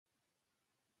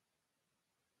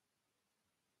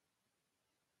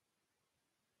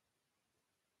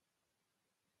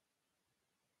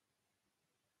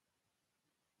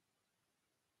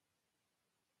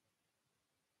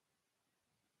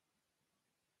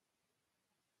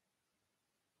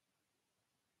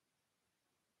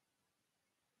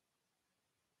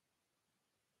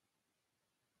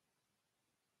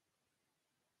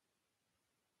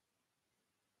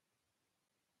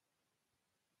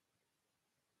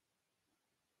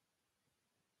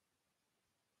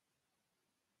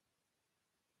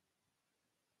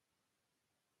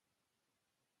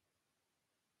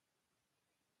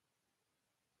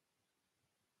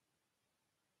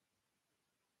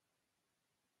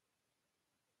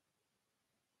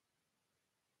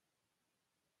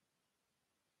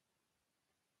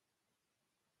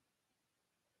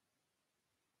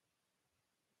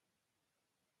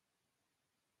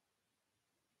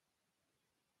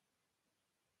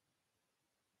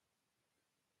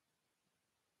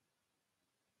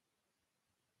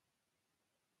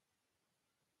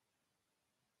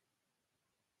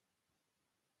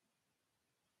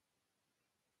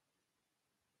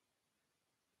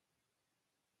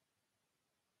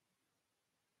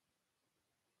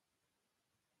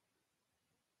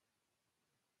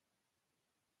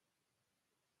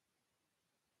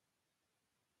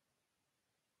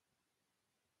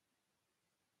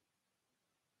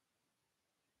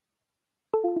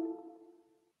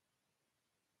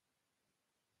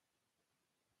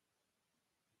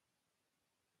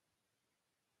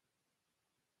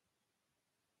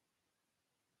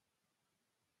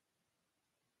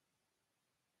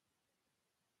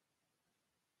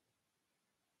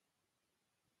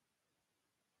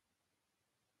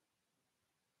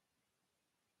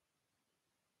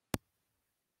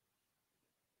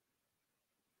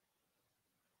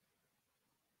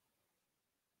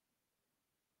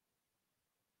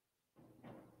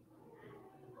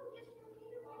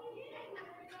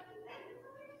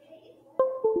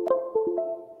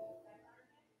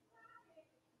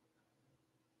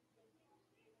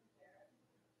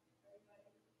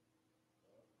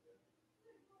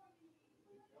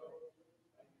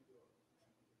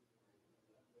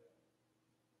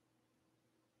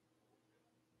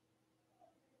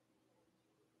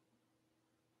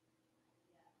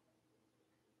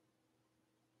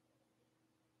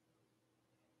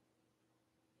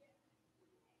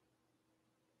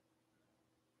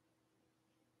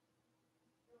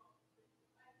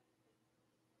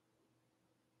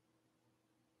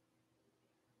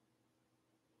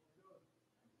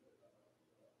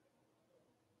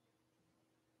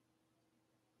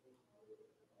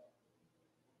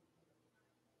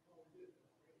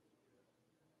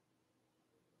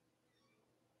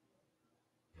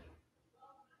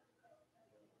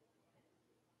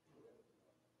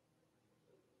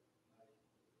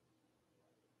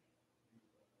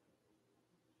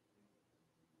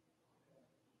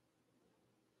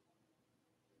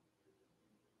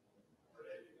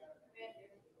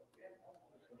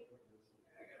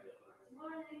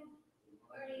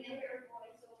Learning to hear a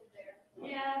voice over there.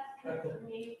 Yeah, that's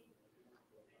me.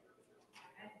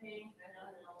 I think, I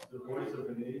don't know. The voice of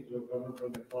an angel coming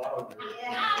from the cloud.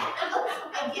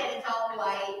 Yeah, again, it's all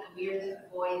white, we hear this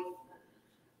voice.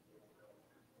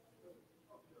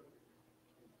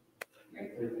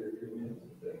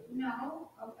 No,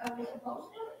 are we supposed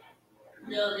to?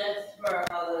 No, that's for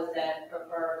others that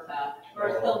prefer to,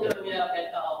 we're still doing it up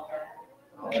at the altar.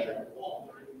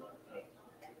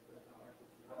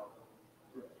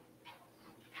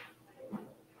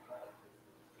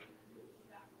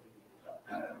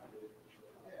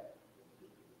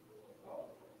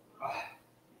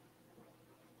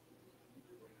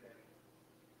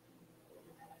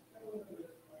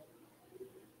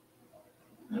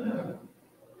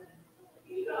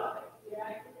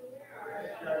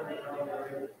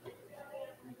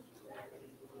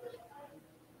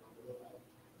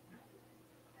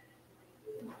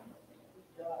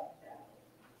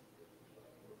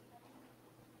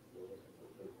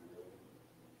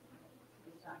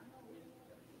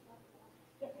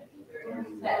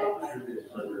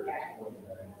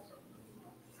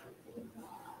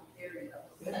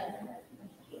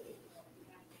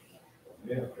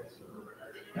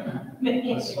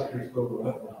 My sucker's go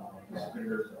up.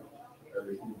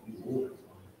 Everything he's over.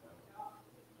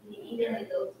 Even in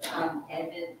those,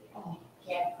 Edmund,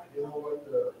 Jeff, You know what,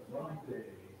 one day,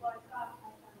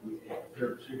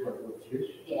 they're cheap like little fish.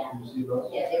 Yeah. You see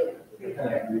those? yeah, they were. They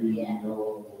kind of green, Yeah.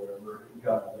 yellow, whatever, you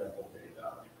got that whole day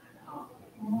down. Oh.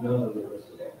 None of the rest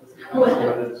of that.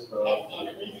 And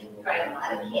we tried a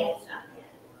lot of cats on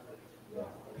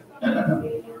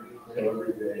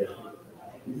Every day.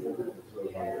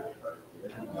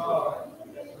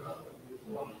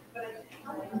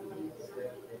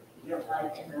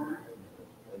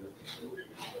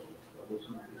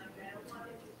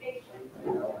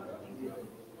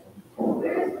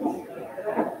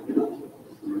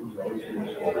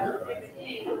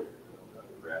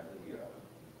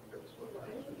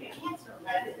 Cats are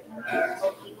like, so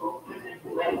people,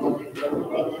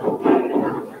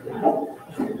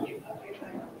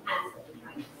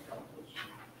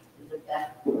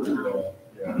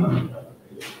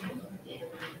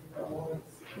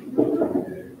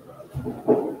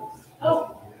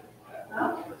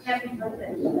 Happy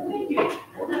birthday. Thank you.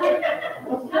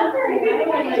 Not very good.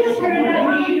 I just heard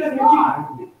that you and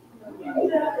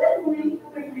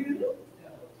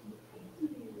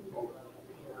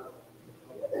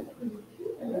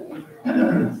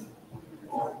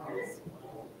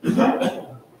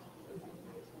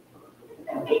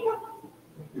Happy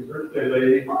birthday,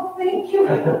 lady. Oh, thank you.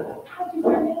 How'd you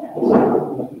find that?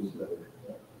 Oh,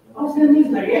 it's in the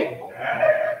newsletter, yeah?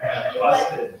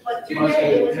 Busted. But Two Busted.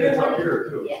 days. And it's up here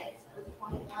too. yeah, it's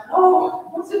 21. Oh,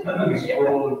 what's it?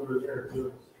 Scroll through there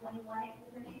too. 21.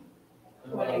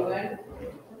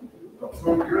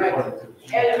 So you're one too.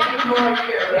 And a few more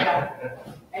here, yeah.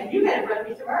 And you had a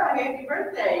birthday tomorrow, happy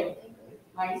birthday.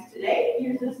 Mine's today,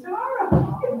 yours is tomorrow.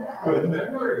 Good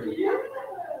memory. Yeah.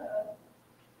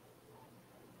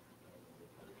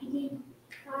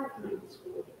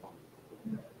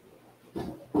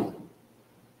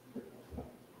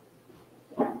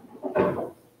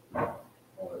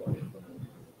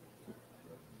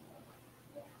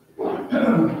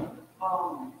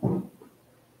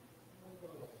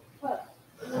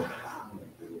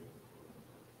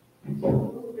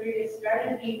 Ready to get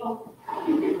started, people?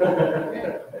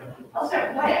 I'll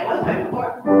start playing, what's my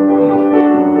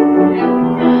report?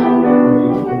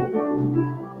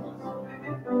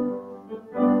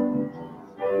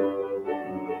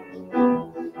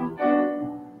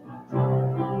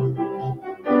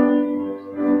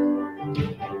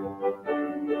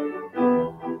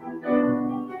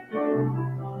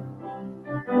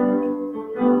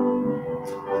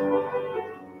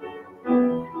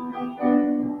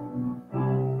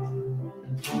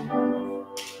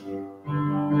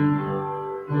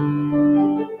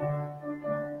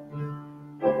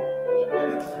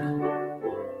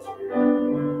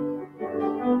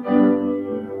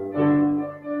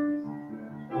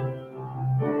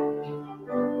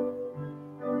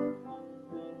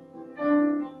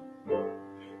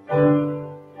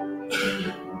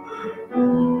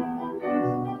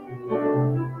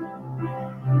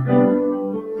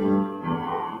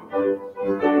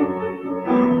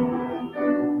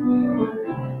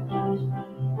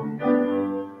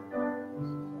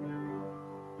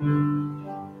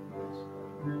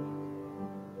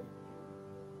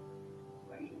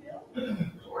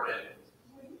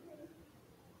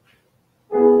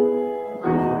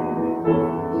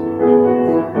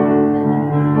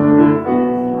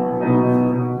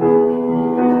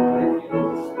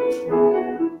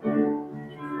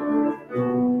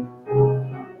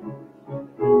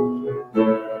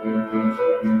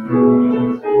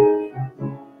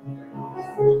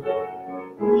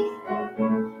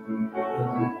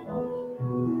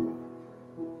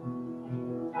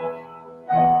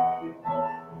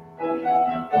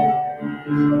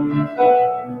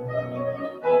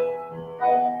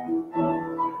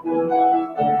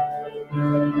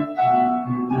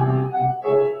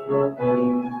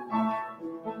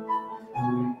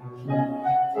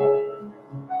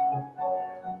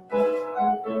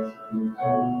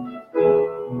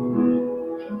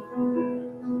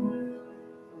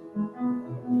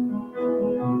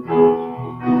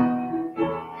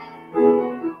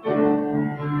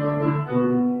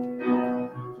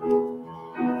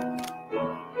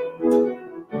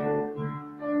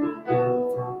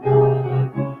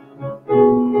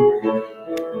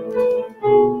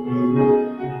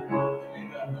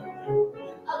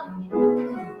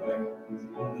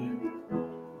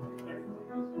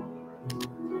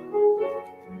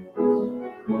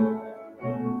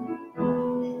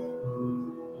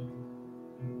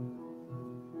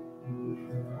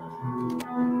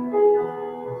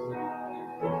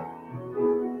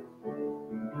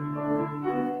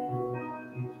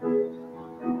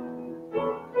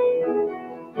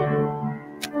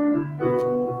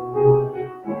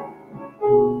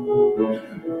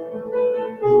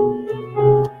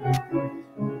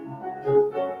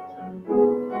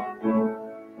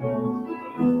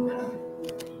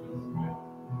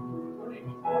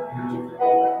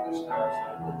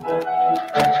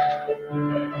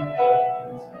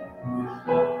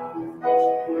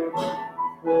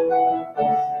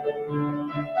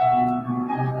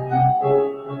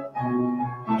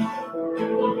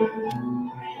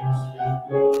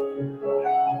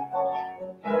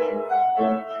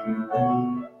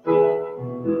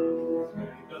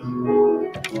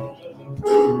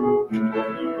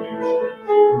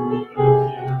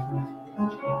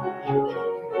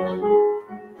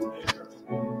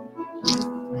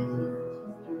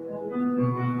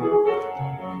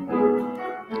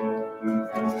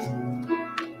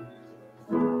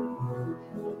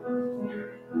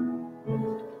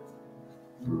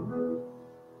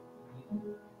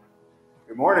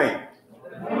 Good morning.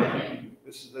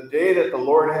 This is the day that the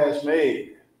Lord has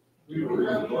made.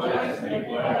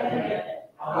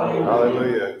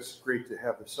 Hallelujah. It's great to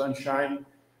have the sunshine.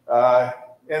 And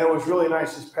it was really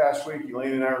nice this past week.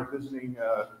 Elaine and I were visiting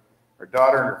our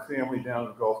daughter and her family down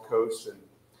the Gulf Coast. And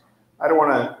I don't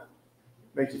want to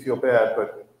make you feel bad,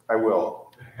 but I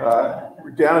will.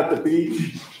 We're down at the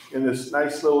beach in this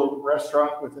nice little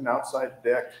restaurant with an outside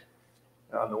deck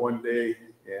on the one day,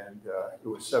 and it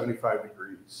was 75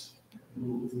 degrees.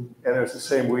 And it was the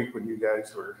same week when you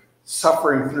guys were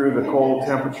suffering through the cold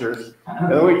temperatures.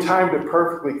 And then we timed it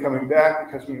perfectly coming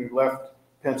back, because when we left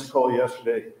Pensacola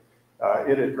yesterday,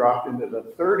 it had dropped into the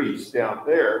 30s down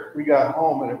there. We got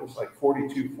home and it was like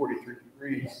 42, 43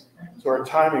 degrees. So our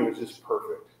timing was just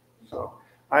perfect. So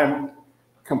I'm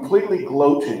completely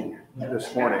gloating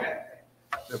this morning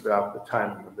about the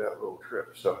timing of that little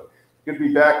trip. So good to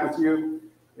be back with you.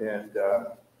 And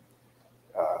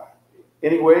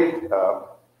anyway,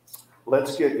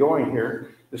 let's get going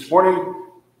here. This morning,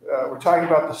 we're talking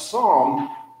about the psalm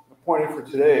appointed for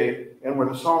today, and where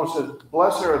the psalmist says,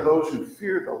 "Blessed are those who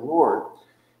fear the Lord."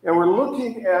 And we're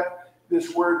looking at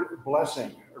this word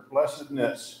blessing or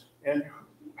blessedness. And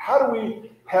how do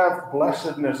we have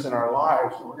blessedness in our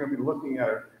lives? And we're going to be looking at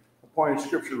our appointed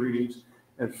scripture readings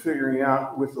and figuring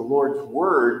out with the Lord's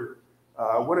word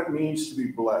what it means to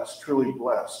be blessed, truly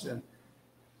blessed. And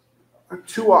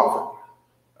too often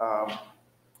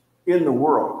in the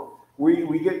world,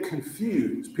 we get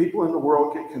confused. People in the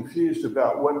world get confused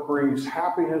about what brings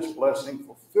happiness, blessing,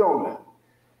 fulfillment.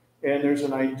 And there's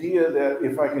an idea that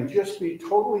if I can just be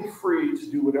totally free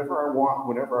to do whatever I want,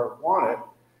 whenever I want it,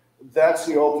 that's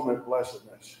the ultimate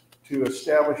blessedness. To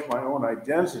establish my own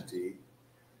identity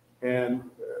and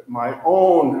my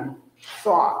own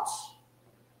thoughts,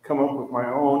 come up with my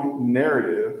own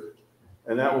narrative,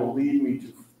 and that will lead me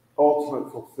to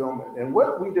ultimate fulfillment. And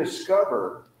what we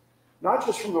discover, not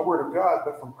just from the Word of God,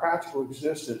 but from practical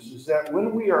existence, is that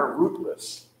when we are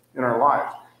rootless in our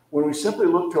lives, when we simply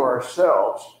look to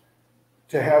ourselves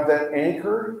to have that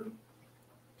anchor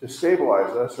to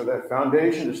stabilize us, or that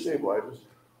foundation to stabilize us,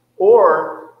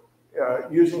 or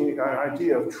using an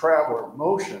idea of travel or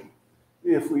motion,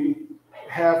 if we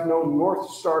have no North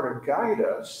Star to guide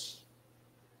us,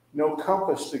 no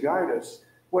compass to guide us,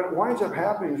 what winds up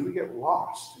happening is we get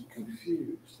lost and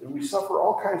confused, and we suffer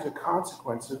all kinds of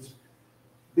consequences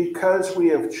because we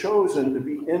have chosen to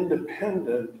be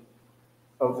independent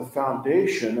of the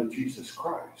foundation of Jesus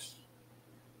Christ,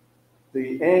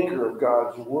 the anchor of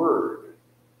God's word,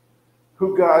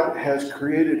 who God has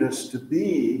created us to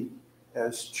be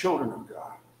as children of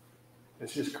God,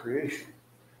 as his creation.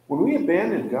 When we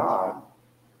abandon God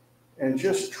and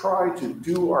just try to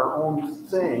do our own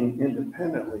thing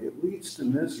independently, it leads to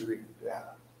misery and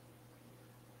death.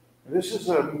 And this is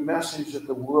a message that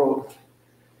the world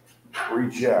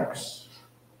rejects.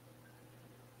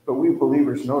 But we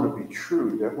believers know to be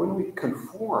true, that when we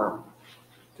conform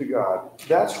to God,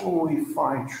 that's when we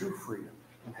find true freedom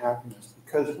and happiness,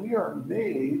 because we are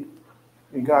made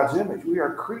in God's image. We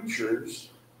are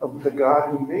creatures of the God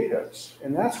who made us,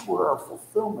 and that's where our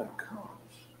fulfillment comes.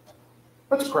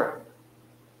 Let's pray.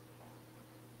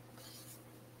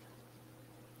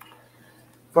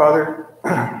 Father,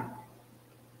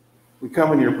 we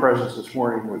come in your presence this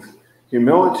morning with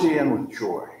humility and with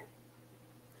joy.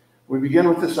 We begin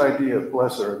with this idea of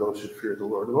blessed are those who fear the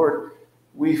Lord. Lord,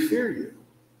 we fear you.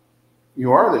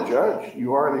 You are the judge.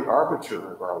 You are the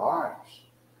arbiter of our lives.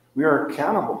 We are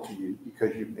accountable to you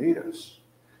because you made us.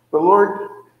 But Lord,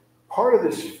 part of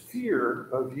this fear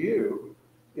of you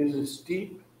is this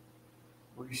deep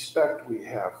respect we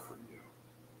have for you.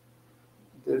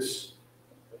 This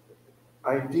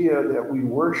idea that we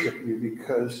worship you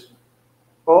because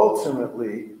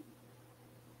ultimately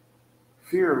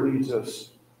fear leads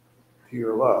us to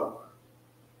your love.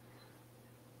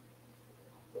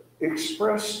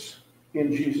 Expressed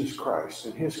in Jesus Christ,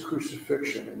 in his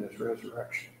crucifixion and his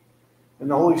resurrection,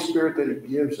 and the Holy Spirit that he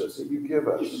gives us, that you give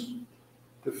us,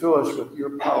 to fill us with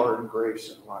your power and grace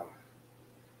and life,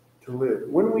 to live.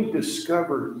 When we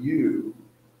discover you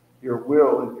your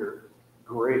will and your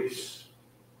grace,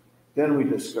 then we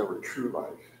discover true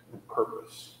life and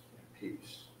purpose and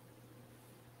peace.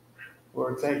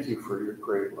 Lord, thank you for your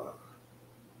great love.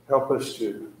 Help us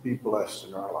to be blessed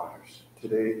in our lives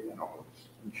today and always.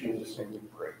 In Jesus' name we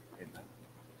pray. Amen.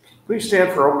 Please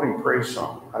stand for opening praise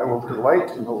song. I will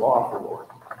delight in the law of the Lord.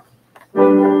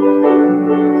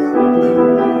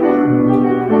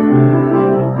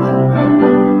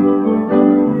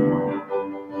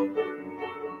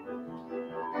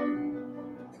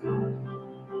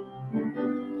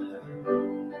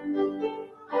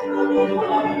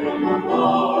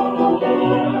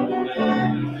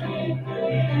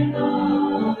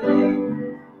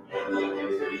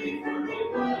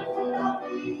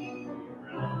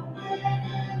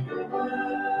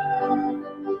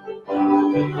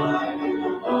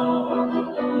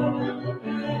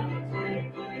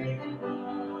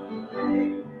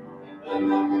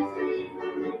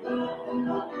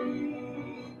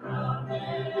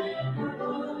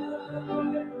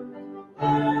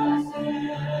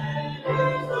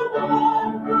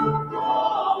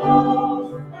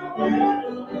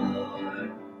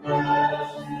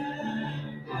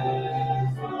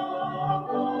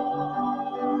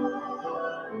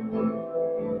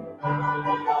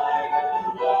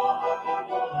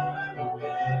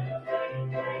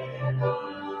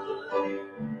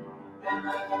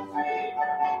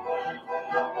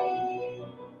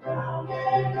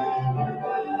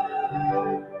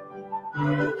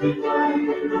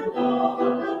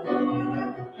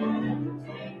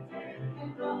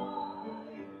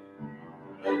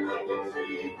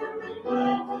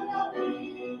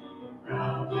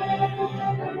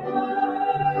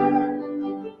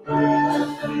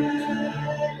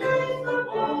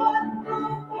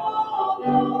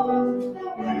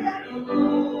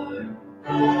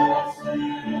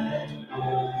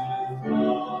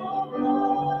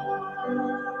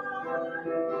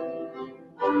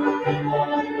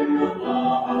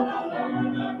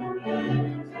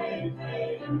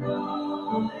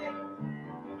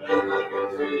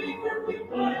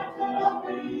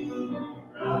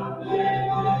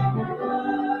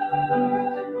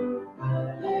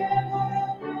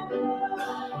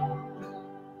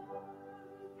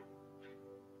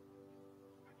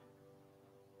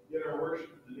 Get our worship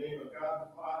in the name of God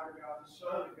the Father, God the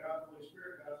Son, and God the Holy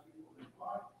Spirit. God's people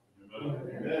reply. Amen.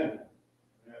 Amen.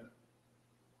 Amen.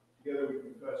 Together we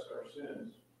confess our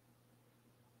sins.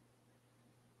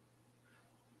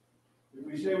 If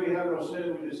we say we have no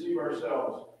sin, we deceive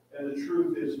ourselves, and the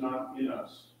truth is not in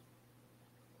us.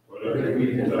 But if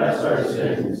we confess our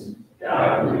sins,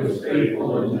 God, who is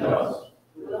faithful and just,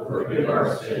 will forgive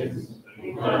our sins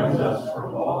and cleanse us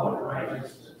from all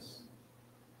unrighteousness.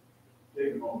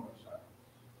 Take a moment of silence.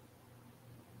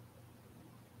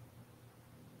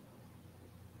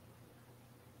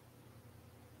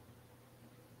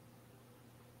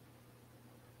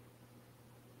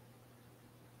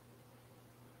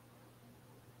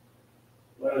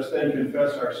 Let us then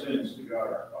confess our sins to God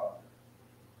our Father.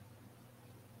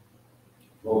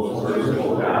 Most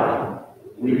merciful God,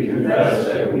 we confess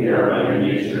that we are by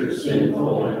nature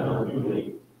sinful and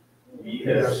unruly. We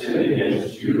have sinned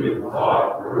against you in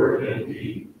thought, word, and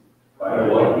deed, by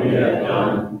what we have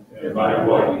done and by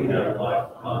what we have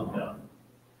left undone.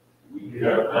 We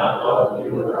have not loved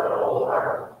you with our whole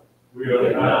heart. We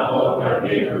have not loved our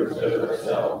neighbors as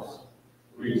ourselves.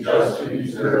 We justly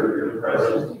deserve your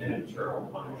present and eternal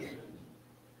punishment.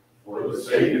 For the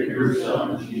sake of your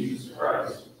Son, Jesus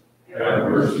Christ,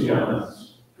 have mercy on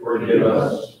us, forgive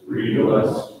us, renew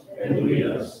us, and lead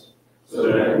us, so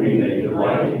that we may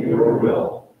delight in your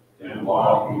will and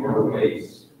walk in your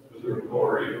ways to the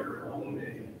glory of your holy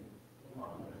name.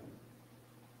 Amen.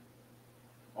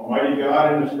 Almighty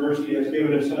God, in his mercy, has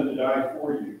given his Son to die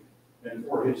for you, and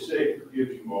for his sake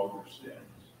forgives you all your sins.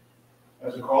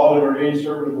 As a called and ordained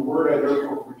servant of the Word, I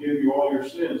therefore forgive you all your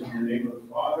sins in the name of the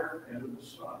Father, and of the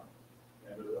Son,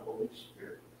 and of the Holy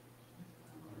Spirit.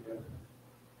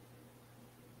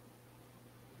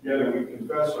 Together we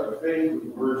confess our faith with the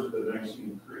words of the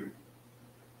Nicene Creed.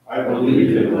 I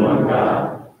believe in one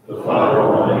God, the Father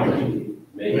Almighty,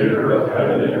 maker of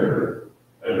heaven and earth,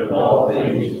 and of all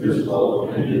things visible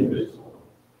and invisible,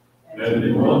 and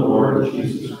in one Lord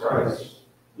Jesus Christ,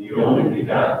 the only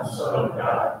begotten Son of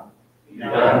God,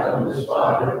 begotten of his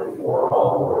Father before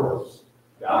all worlds,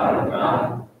 God of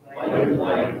God, light of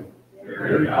light,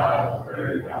 very God,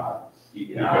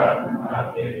 begotten,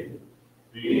 not made,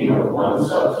 being of one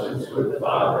substance with the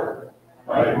Father,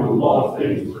 by whom all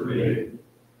things were made,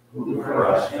 who for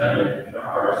us men and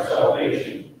our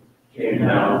salvation came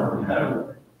down from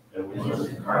heaven, and was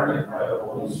incarnate by the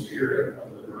Holy Spirit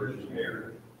of the Virgin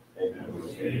Mary,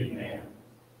 made man,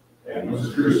 and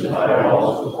was crucified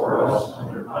also for us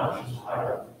under Pontius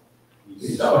Pilate.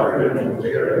 He suffered and was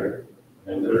buried,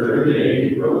 and the third day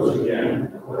he rose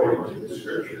again according to the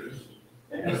Scriptures,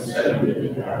 and ascended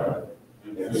into heaven,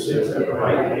 and sits at the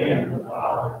right hand of the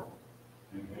Father.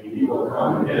 And he will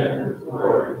come again with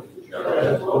glory to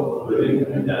judge both the living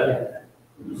and the dead,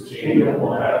 whose kingdom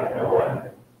will have no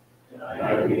end. And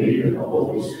I believe in the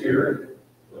Holy Spirit,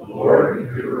 the Lord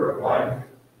and giver of life,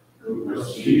 who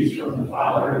proceeds from the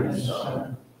Father and the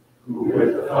Son, who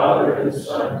with the Father and the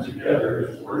Son together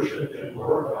is worshipped and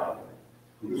glorified,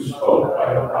 who spoke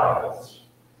by the prophets.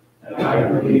 And I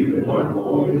believe in one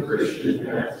holy Christian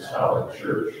and apostolic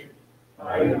church.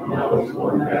 I acknowledge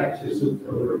one baptism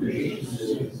for the remission of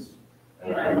sins,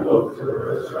 and I look for the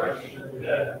resurrection of the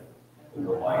dead and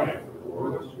the life of the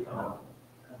world to come.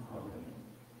 Amen.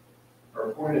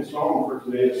 Our appointed psalm for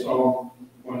today is Psalm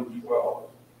 112.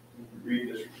 We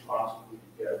read this responsibly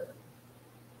together.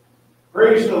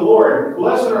 Praise the Lord.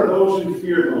 Blessed are those who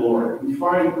fear the Lord, who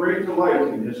find great delight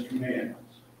in his commands.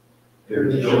 Their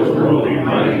children will be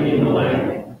mighty in the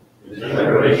land. The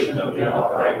generation of the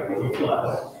upright will be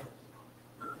blessed.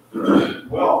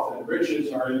 Wealth and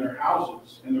riches are in their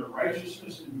houses, and their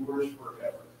righteousness endures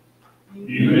forever.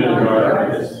 Even in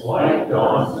darkness, light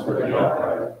dawns for the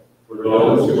upright, for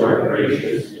those who are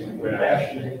gracious and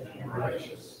compassionate and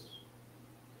righteous.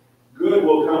 Good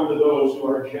will come to those who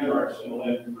are generous and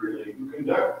lend freely, who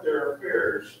conduct their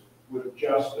affairs with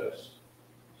justice.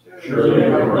 Surely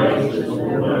the righteous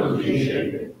will never be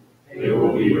shaken. They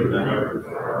will be remembered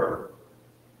forever.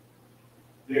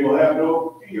 They will have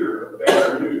no fear of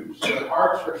bad news. Their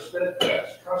hearts are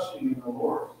steadfast, trusting in the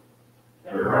Lord.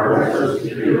 Their hearts are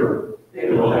secure. They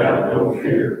will have no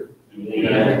fear. In the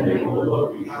end, they will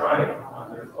look in triumph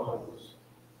on their foes.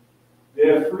 They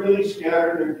have freely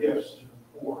scattered their gifts to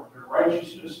the poor. Their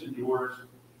righteousness endures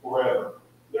forever.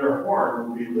 Their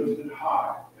horn will be lifted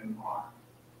high and high.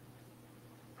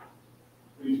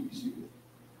 Please be seated.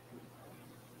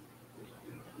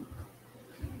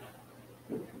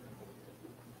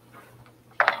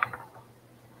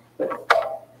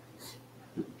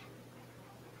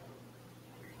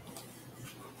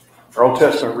 Our Old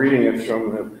Testament reading is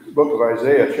from the book of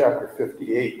Isaiah, chapter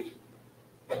 58.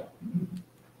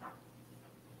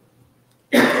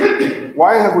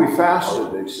 Why have we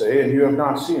fasted, they say, and you have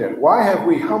not seen it? Why have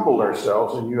we humbled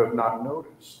ourselves, and you have not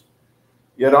noticed?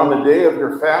 Yet on the day of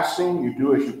your fasting, you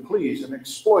do as you please and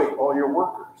exploit all your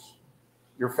workers.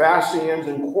 Your fasting ends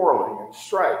in quarreling and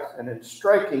strife, and in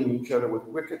striking each other with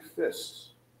wicked fists.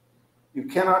 You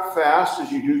cannot fast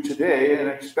as you do today and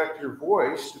expect your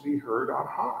voice to be heard on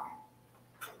high.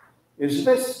 Is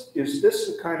this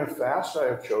the kind of fast I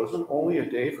have chosen, only a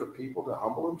day for people to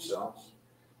humble themselves?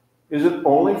 Is it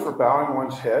only for bowing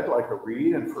one's head like a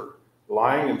reed and for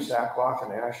lying in sackcloth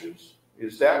and ashes?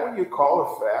 Is that what you call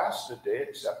a fast, a day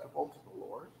acceptable to the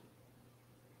Lord?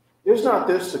 Is not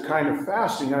this the kind of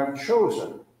fasting I have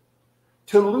chosen,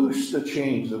 to loose the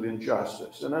chains of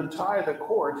injustice and untie the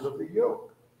cords of the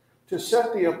yoke, to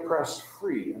set the oppressed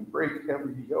free and break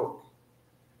every yoke?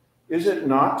 Is it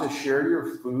not to share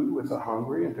your food with the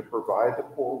hungry and to provide the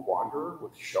poor wanderer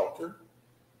with shelter?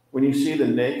 When you see the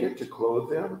naked, to clothe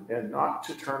them and not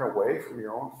to turn away from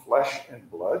your own flesh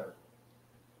and blood?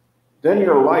 Then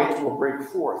your light will break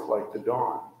forth like the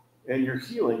dawn, and your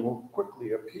healing will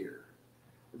quickly appear.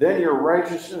 Then your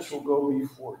righteousness will go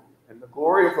before you, and the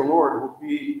glory of the Lord will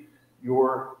be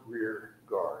your rear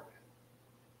guard.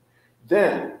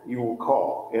 Then you will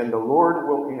call, and the Lord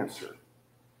will answer.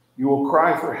 You will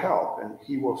cry for help, and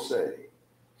he will say,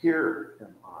 "Here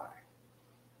am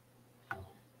I."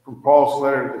 From Paul's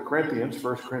letter to the Corinthians,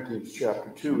 1 Corinthians chapter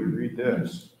 2, we read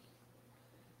this.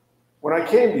 When I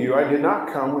came to you, I did not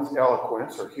come with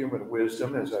eloquence or human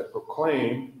wisdom as I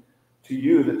proclaimed to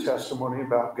you the testimony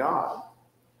about God.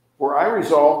 For I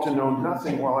resolved to know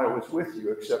nothing while I was with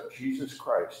you except Jesus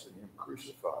Christ and him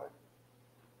crucified.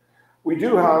 We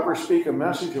do, however, speak a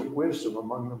message of wisdom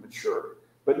among the mature,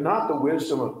 but not the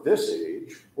wisdom of this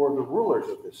age or the rulers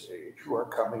of this age who are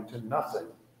coming to nothing.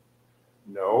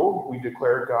 No, we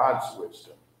declare God's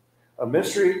wisdom, a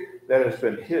mystery that has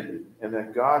been hidden and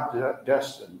that God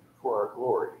destined for our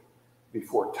glory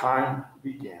before time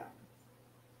began.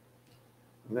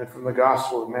 And then from the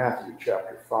Gospel of Matthew,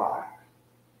 chapter 5,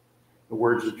 the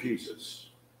words of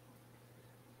Jesus.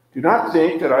 Do not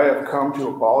think that I have come to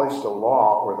abolish the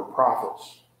law or the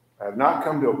prophets. I have not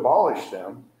come to abolish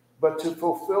them, but to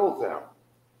fulfill them.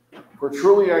 For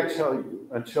truly I tell you,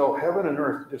 until heaven and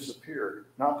earth disappear,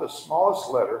 not the smallest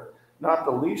letter, not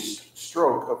the least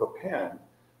stroke of a pen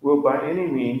will by any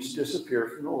means disappear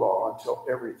from the law until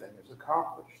everything is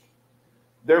accomplished.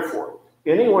 Therefore,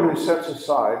 anyone who sets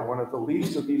aside one of the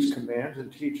least of these commands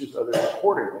and teaches others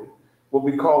accordingly will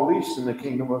be called least in the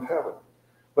kingdom of heaven.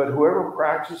 But whoever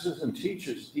practices and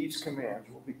teaches these commands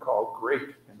will be called great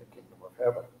in the kingdom of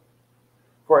heaven.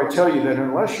 For I tell you that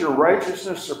unless your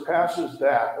righteousness surpasses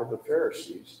that of the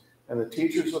Pharisees and the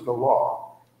teachers of the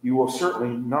law, you will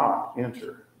certainly not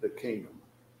enter the kingdom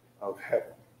of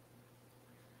heaven.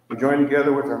 We join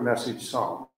together with our message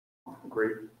song,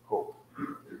 Great Hope.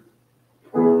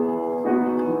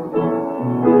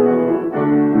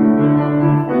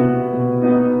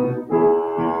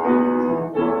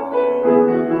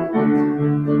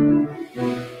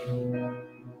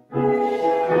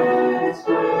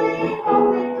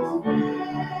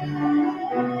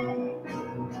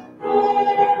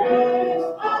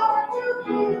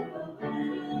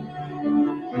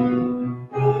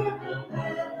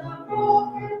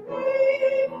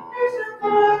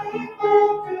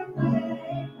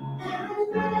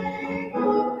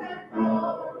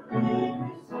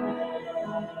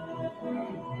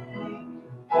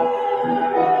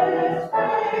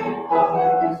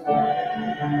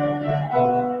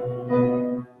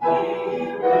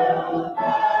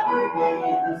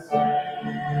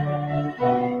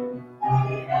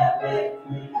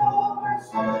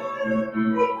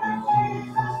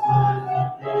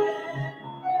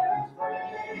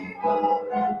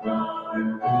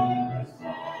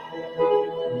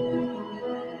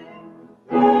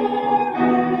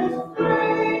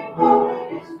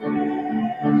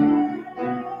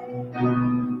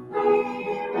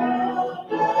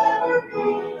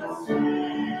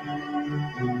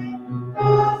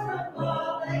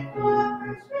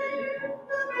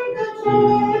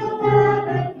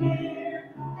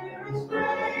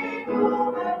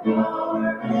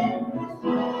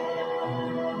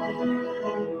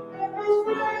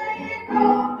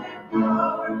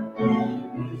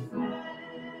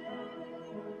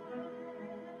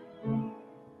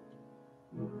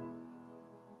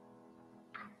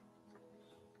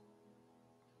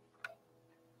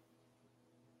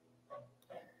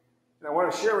 And I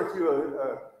want to share with you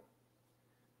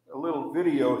a little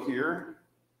video here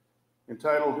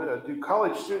entitled, Do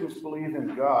College Students Believe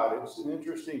in God? It's an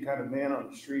interesting kind of man on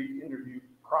the street interview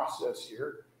process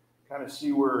here, kind of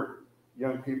see where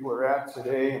young people are at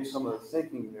today and some of the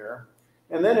thinking there.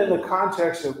 And then in the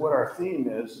context of what our theme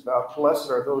is about blessed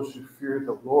are those who fear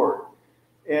the Lord.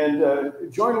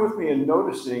 And join with me in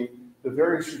noticing the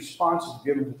various responses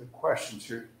given to the questions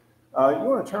here. You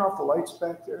want to turn off the lights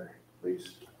back there,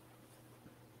 please?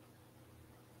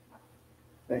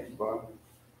 Thank you, Bob.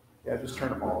 Yeah, just turn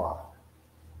them all off.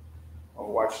 I'll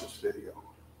watch this video.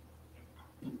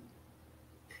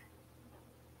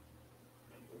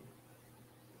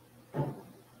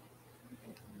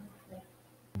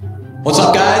 What's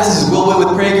up, guys? This is Will Witt with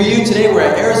PragerU. Today we're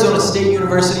at Arizona State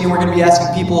University and we're going to be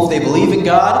asking people if they believe in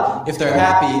God, if they're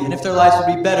happy, and if their lives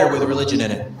would be better with religion in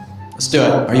it. Let's do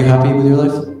it. Are you happy with your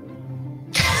life?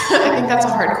 I think that's a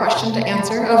hard question to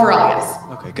answer. Overall, yes.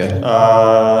 Okay, good.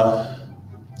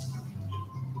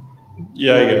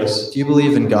 Yeah, I guess. Do you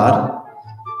believe in God?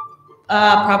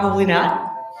 Probably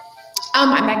not.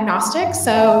 I'm agnostic,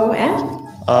 so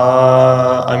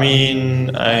I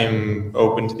mean, I'm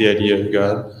open to the idea of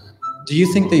God. Do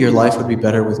you think that your life would be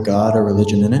better with God or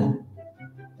religion in it?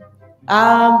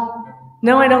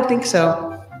 No, I don't think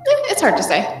so. It's hard to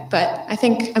say, but I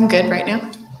think I'm good right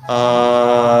now.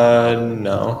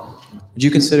 No. Would you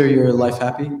consider your life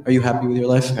happy? Are you happy with your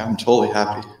life? Yeah, I'm totally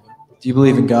happy. Do you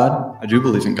believe in God? I do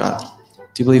believe in God.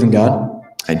 Do you believe in God?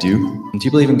 I do. Do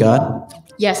you believe in God?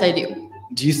 Yes, I do.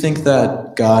 Do you think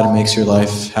that God makes your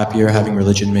life happier, having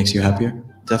religion makes you happier?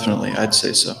 Definitely, I'd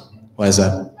say so. Why is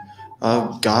that?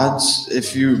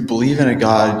 If you believe in a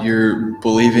God, you're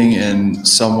believing in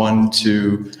someone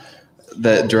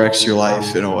that directs your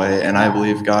life in a way, and I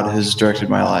believe God has directed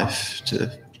my life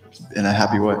in a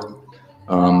happy way.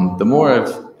 The more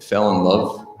I've fell in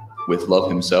love with love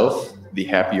himself, the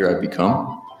happier I've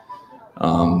become.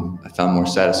 I found more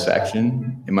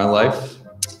satisfaction in my life.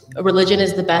 Religion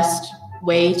is the best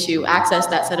way to access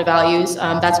that set of values.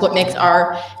 That's what makes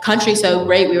our country so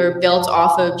great. We were built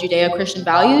off of Judeo-Christian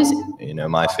values. You know,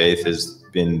 my faith has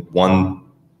been one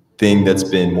thing that's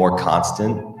been more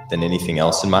constant than anything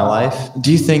else in my life.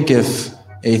 Do you think if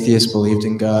atheists believed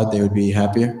in God, they would be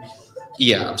happier?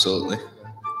 Yeah, absolutely.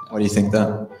 Why do you think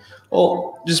that?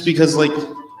 Well, just because like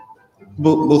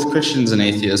both Christians and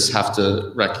atheists have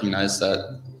to recognize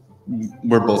that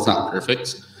we're both not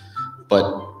perfect,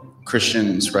 but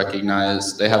Christians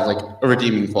recognize they have like a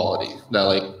redeeming quality that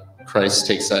like Christ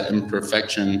takes that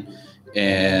imperfection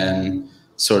and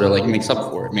sort of like makes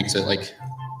up for it, makes it like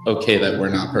okay that we're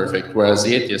not perfect, whereas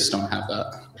the atheists don't have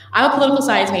that. I'm a political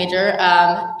science major,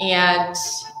 and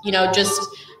just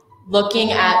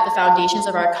looking at the foundations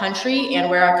of our country and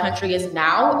where our country is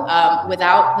now,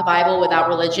 without the Bible, without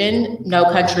religion, no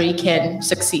country can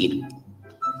succeed.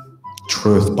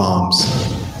 Truth bombs.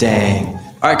 Dang.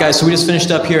 All right, guys, so we just finished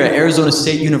up here at Arizona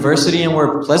State University, and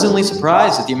we're pleasantly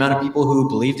surprised at the amount of people who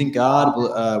believed in God,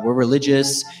 were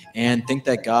religious, and think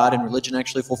that God and religion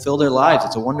actually fulfill their lives.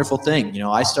 It's a wonderful thing.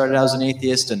 I started out as an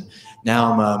atheist, and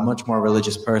now I'm a much more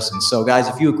religious person. So, guys,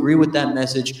 if you agree with that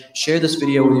message, share this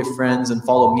video with your friends and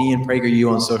follow me and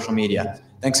PragerU on social media.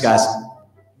 Thanks, guys.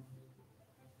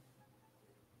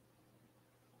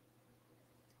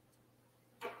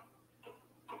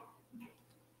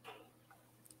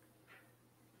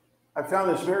 I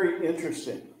found this very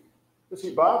interesting. Let's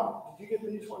see, Bob, did you get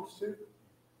these ones too?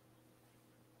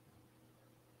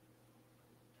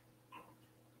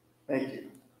 Thank you.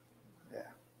 Yeah.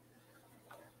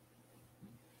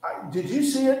 Did you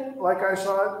see it like I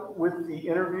saw it with the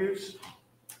interviews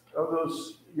of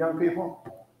those young people?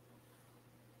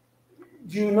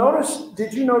 Did you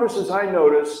notice, as I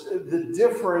noticed, the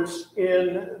difference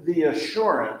in the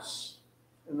assurance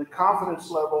and the confidence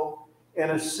level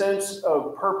and a sense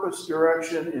of purpose,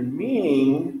 direction, and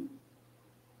meaning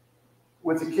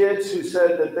with the kids who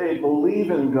said that they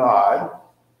believe in God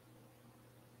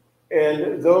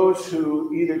and those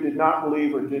who either did not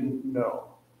believe or didn't know?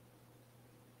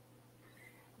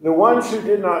 The ones who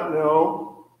did not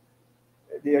know,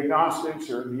 the agnostics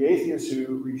or the atheists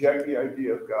who reject the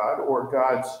idea of God or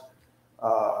God's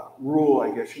rule,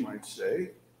 I guess you might say,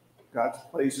 God's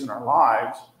place in our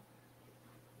lives,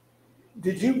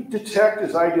 did you detect,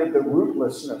 as I did, the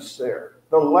rootlessness there?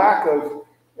 The lack of,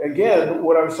 again,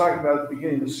 what I was talking about at the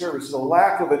beginning of the service, the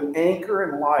lack of an anchor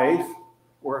in life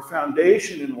or a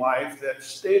foundation in life that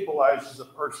stabilizes a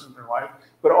person in their life,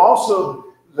 but also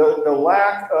the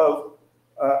lack of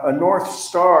a North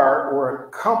Star or a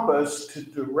compass to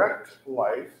direct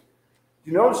life.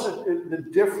 Do you notice the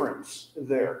difference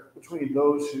there between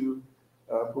those who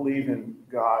believe in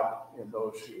God and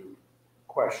those who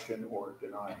question or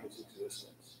deny his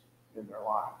existence in their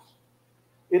lives?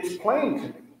 It's plain to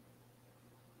me.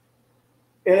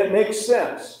 And it makes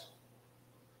sense.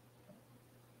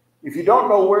 If you don't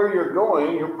know where you're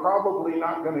going, you're probably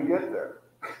not going to get there.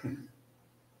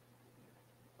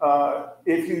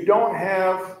 If you don't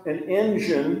have an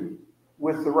engine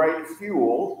with the right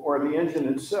fuel or the engine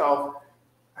itself,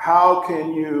 how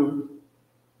can you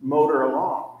motor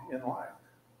along in life?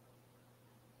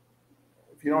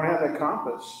 If you don't have that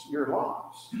compass, you're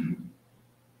lost.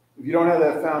 If you don't have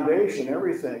that foundation,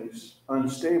 everything's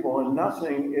unstable and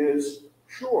nothing is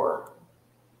sure.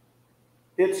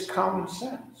 It's common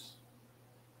sense.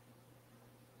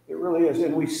 It really is.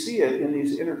 And we see it in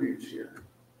these interviews here.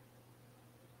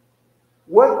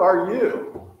 What are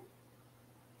you?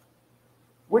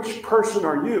 Which person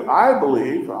are you? I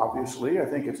believe, obviously, I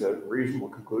think it's a reasonable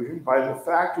conclusion, by the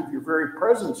fact of your very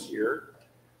presence here,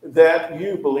 that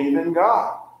you believe in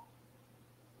God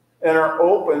and are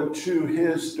open to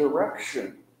his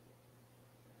direction.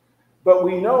 But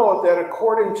we know that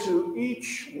according to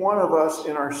each one of us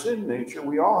in our sin nature,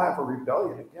 we all have a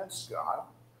rebellion against God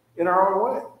in our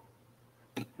own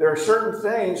way. There are certain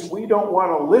things we don't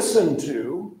want to listen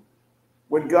to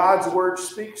when God's word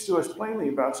speaks to us plainly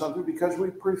about something because we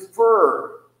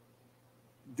prefer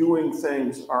doing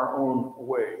things our own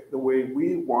way, the way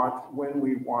we want, when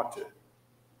we want it.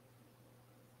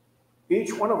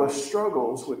 Each one of us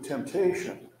struggles with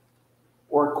temptation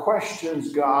or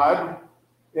questions God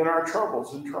in our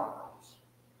troubles and trials.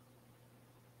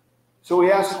 So we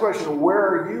ask the question, where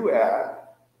are you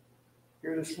at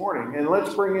here this morning? And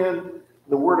let's bring in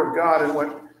the Word of God and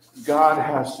what God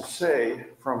has to say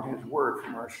from his Word,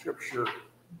 from our Scripture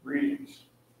readings.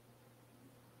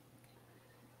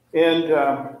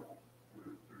 And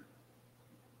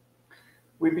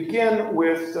we begin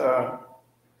with,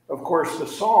 of course, the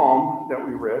psalm that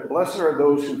we read. Blessed are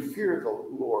those who fear the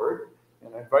Lord.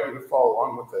 And I invite you to follow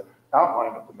along with the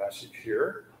outline of the message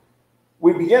here.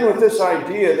 We begin with this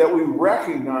idea that we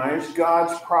recognize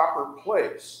God's proper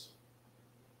place.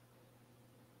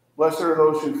 Blessed are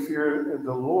those who fear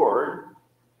the Lord,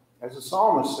 as the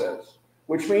psalmist says,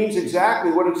 which means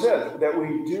exactly what it says, that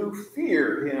we do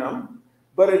fear him,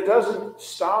 but it doesn't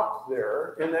stop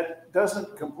there, and that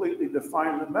doesn't completely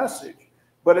define the message.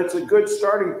 But it's a good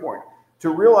starting point to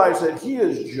realize that he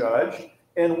is judge,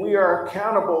 and we are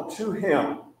accountable to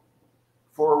him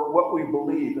for what we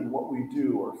believe and what we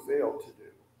do or fail to do.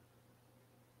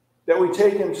 That we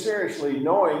take him seriously,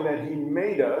 knowing that he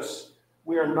made us.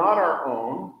 We are not our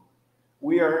own.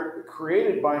 We are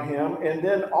created by him, and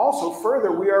then also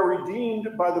further, we are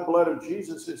redeemed by the blood of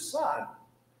Jesus, his son.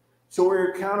 So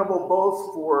we're accountable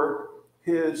both for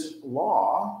his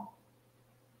law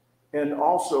and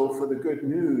also for the good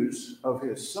news of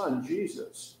his son,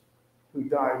 Jesus, who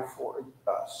died for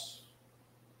us.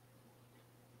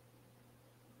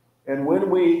 And when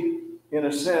we, in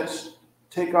a sense,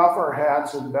 take off our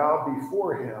hats and bow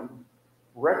before him,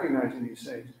 recognizing these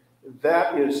things,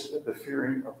 that is the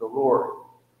fearing of the Lord.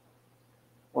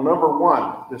 Well, number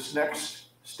one, this next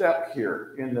step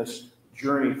here in this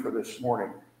journey for this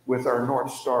morning with our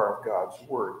North Star of God's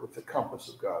Word, with the compass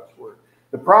of God's Word.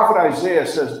 The prophet Isaiah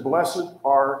says, blessed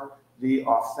are the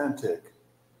authentic.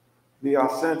 The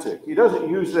authentic. He doesn't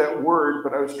use that word,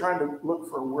 but I was trying to look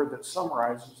for a word that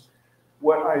summarizes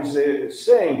what Isaiah is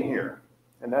saying here.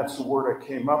 And that's the word I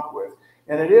came up with.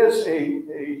 And it is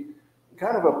a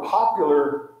kind of a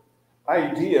popular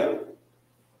idea,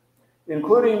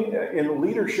 including in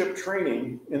leadership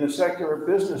training in the secular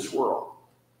business world,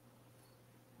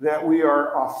 that we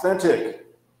are authentic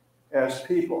as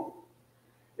people.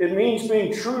 It means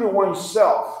being true to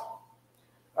oneself.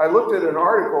 I looked at an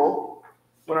article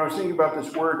when I was thinking about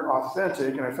this word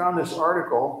authentic, and I found this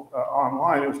article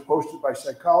online. It was posted by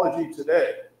Psychology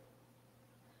Today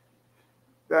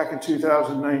back in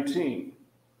 2019.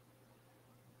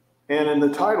 And in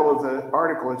the title of the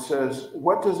article, it says,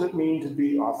 what does it mean to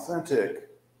be authentic?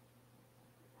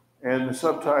 And the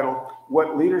subtitle,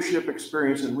 what leadership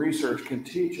experience and research can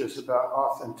teach us about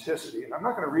authenticity. And I'm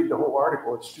not going to read the whole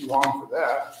article. It's too long for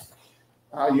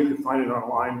that. You can find it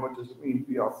online. What does it mean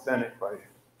to be authentic by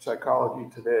Psychology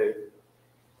Today?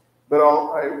 But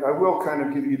I will kind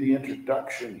of give you the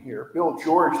introduction here. Bill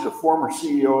George, the former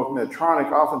CEO of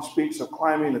Medtronic, often speaks of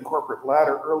climbing the corporate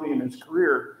ladder early in his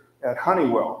career at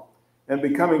Honeywell and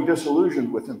becoming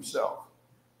disillusioned with himself.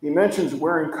 He mentions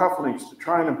wearing cufflinks to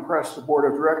try and impress the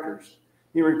board of directors.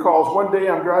 He recalls, one day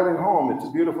I'm driving home. It's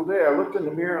a beautiful day. I looked in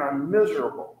the mirror and I'm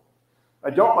miserable. I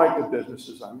don't like the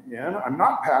businesses I'm in. I'm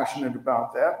not passionate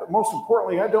about that. But most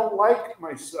importantly, I don't like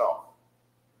myself.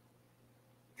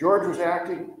 George was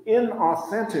acting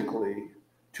inauthentically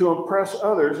to impress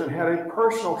others and had a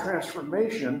personal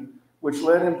transformation which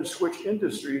led him to switch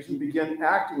industries and begin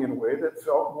acting in a way that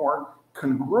felt more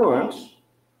congruent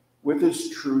with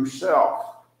his true self.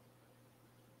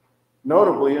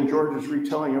 Notably, in George's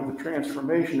retelling of the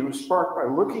transformation, it was sparked by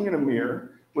looking in a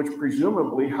mirror, which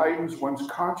presumably heightens one's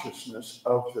consciousness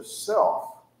of the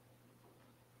self.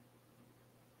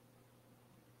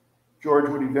 George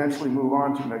would eventually move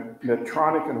on to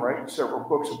Medtronic and write several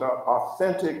books about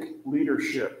authentic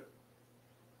leadership.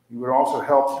 He would also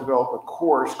help develop a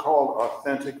course called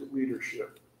Authentic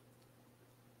Leadership,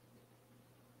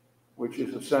 which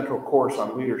is a central course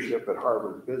on leadership at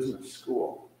Harvard Business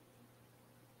School.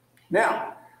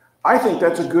 Now, I think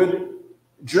that's a good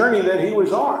journey that he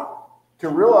was on, to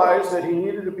realize that he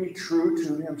needed to be true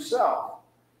to himself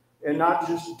and not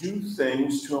just do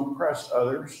things to impress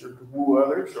others or to woo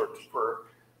others or for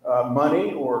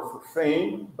money or for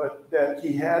fame, but that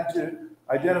he had to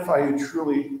identify who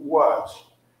truly was.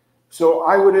 So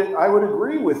I would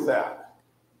agree with that.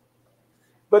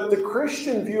 But the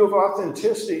Christian view of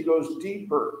authenticity goes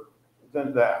deeper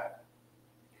than that.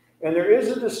 And there is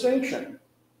a distinction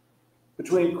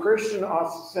between Christian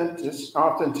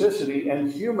authenticity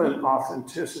and human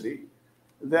authenticity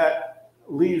that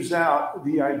leaves out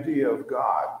the idea of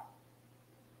God.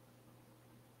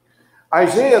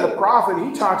 Isaiah the prophet,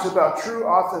 he talks about true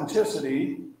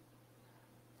authenticity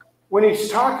when he's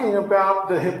talking about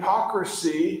the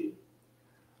hypocrisy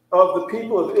of the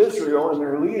people of Israel and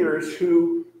their leaders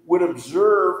who would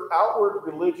observe outward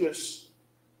religious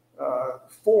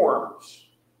forms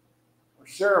or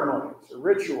ceremonies or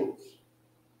rituals,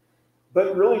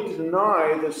 but really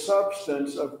deny the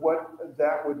substance of what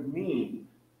that would mean.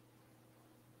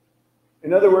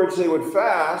 In other words, they would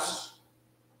fast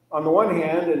on the one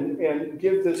hand and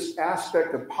give this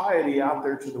aspect of piety out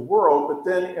there to the world, but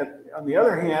then on the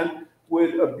other hand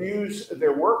would abuse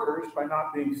their workers by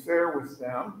not being fair with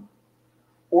them,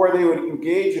 or they would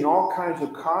engage in all kinds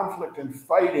of conflict and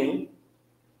fighting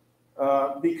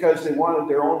because they wanted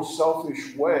their own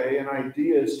selfish way and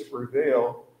ideas to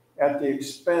prevail at the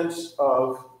expense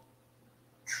of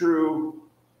true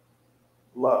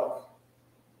love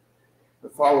the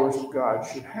followers of God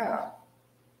should have.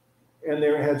 And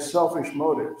they had selfish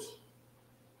motives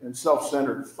and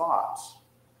self-centered thoughts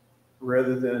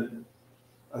rather than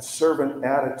a servant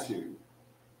attitude.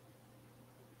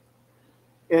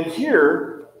 And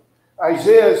here,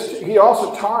 Isaiah, he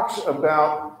also talks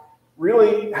about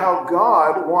really how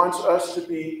God wants us to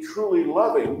be truly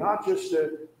loving, not just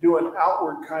to do an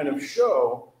outward kind of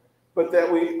show, but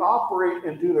that we operate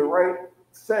and do the right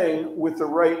thing with the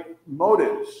right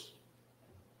motives.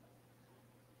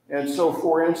 And so,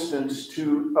 for instance,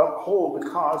 to uphold the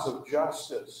cause of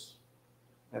justice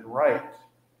and right,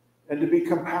 and to be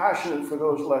compassionate for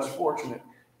those less fortunate,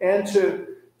 and to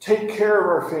take care of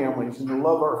our families and to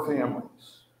love our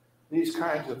families, these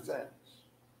kinds of things.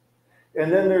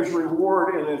 And then there's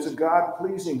reward, and it's a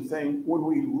God-pleasing thing when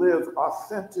we live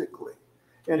authentically.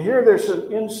 And here there's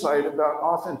an insight about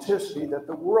authenticity that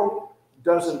the world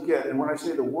doesn't get. And when I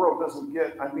say the world doesn't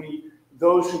get, I mean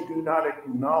those who do not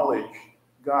acknowledge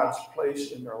God's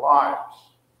place in their lives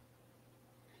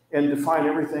and define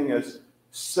everything as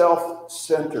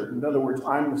self-centered. In other words,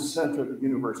 I'm the center of the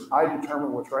universe. I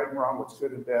determine what's right and wrong, what's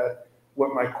good and bad,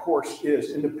 what my course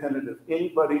is, independent of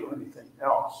anybody or anything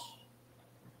else.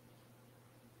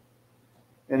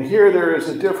 And here there is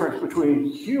a difference between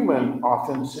human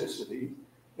authenticity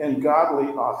and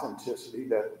godly authenticity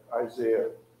that Isaiah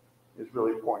is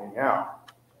really pointing out.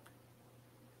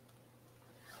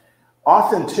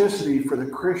 Authenticity for the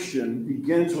Christian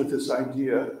begins with this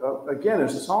idea of, again,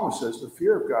 as the psalmist says, the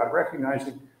fear of God,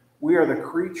 recognizing we are the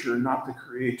creature, not the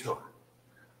creator.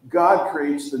 God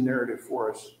creates the narrative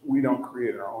for us. We don't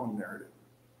create our own narrative.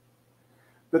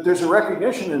 But there's a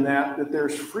recognition in that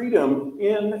there's freedom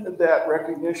in that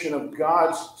recognition of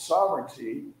God's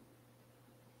sovereignty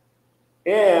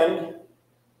and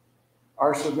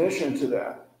our submission to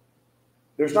that.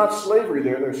 There's not slavery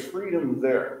there, there's freedom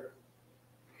there.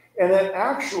 And that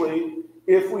actually,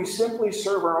 if we simply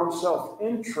serve our own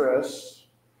self-interests,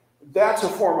 that's a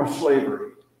form of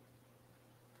slavery.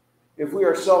 If we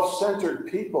are self-centered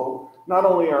people, not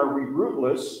only are we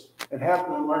rootless and have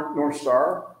no North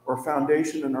Star or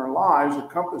foundation in our lives, a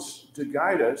compass to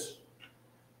guide us,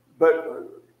 but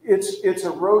it's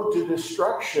a road to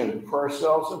destruction for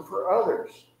ourselves and for others.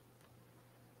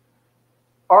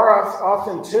 Our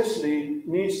authenticity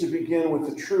needs to begin with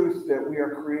the truth that we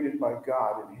are created by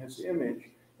God in His image.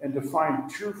 And to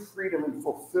find true freedom and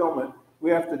fulfillment,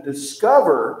 we have to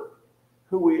discover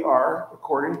who we are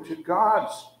according to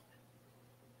God's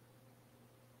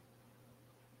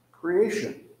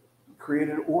creation,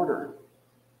 created order.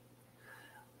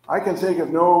 I can think of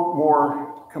no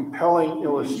more compelling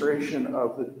illustration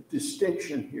of the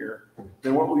distinction here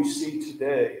than what we see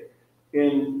today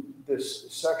in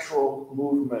this sexual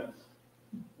movement,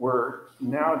 where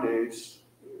nowadays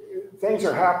things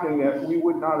are happening that we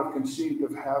would not have conceived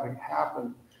of having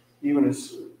happened even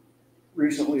as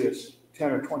recently as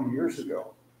 10 or 20 years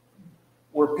ago,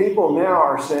 where people now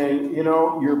are saying, you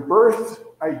know, your birth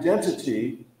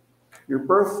identity, your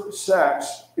birth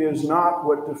sex is not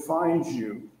what defines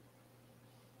you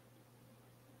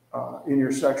in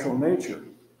your sexual nature.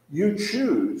 You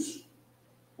choose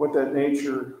what that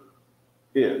nature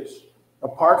is,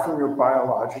 apart from your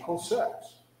biological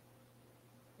sex.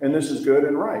 And this is good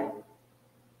and right.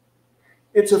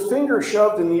 It's a finger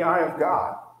shoved in the eye of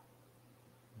God,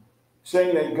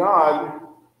 saying that God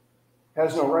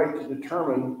has no right to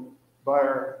determine by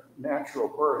our natural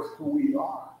birth who we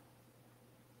are.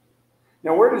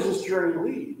 Now, where does this journey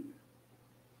lead?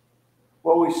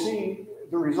 Well, we see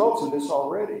the results of this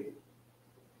already.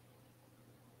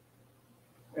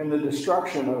 And the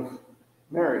destruction of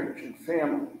marriage and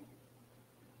family,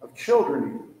 of children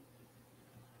even.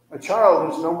 A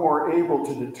child is no more able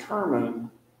to determine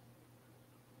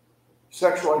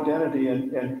sexual identity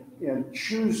and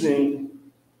choosing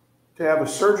to have a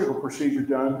surgical procedure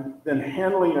done than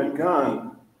handling a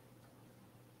gun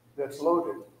that's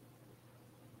loaded.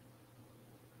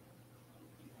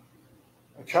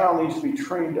 A child needs to be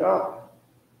trained up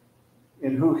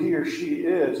in who he or she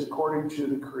is according to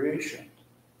the creation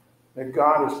that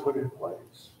God has put in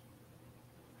place.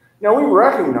 Now, we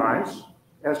recognize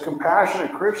as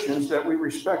compassionate Christians that we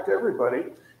respect everybody,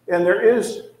 and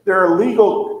there are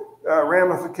legal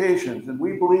ramifications, and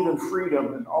we believe in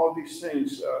freedom and all of these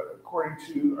things according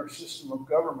to our system of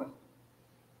government.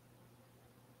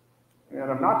 And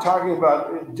I'm not talking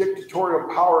about dictatorial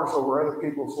powers over other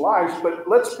people's lives, but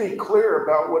let's be clear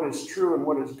about what is true and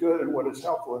what is good and what is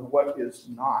helpful and what is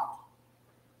not.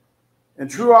 And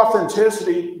true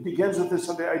authenticity begins with this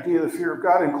idea of the fear of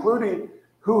God, including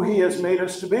who He has made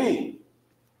us to be,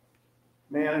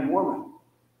 man and woman.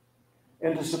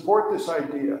 And to support this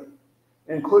idea,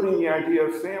 including the idea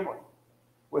of family,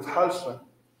 with husband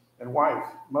and wife,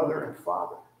 mother and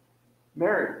father,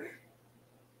 marriage,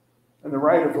 and the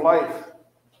right of life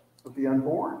of the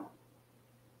unborn.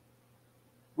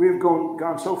 We have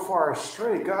gone so far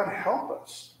astray. God help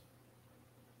us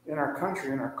in our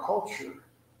country, in our culture,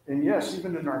 and yes,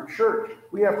 even in our church.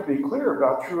 We have to be clear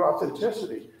about true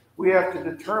authenticity. We have to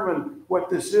determine what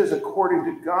this is according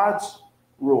to God's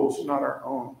rules, not our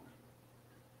own.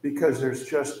 Because there's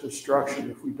just destruction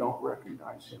if we don't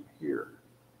recognize him here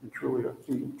and truly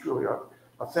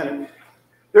authentic.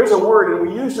 There's a word, and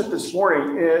we used it this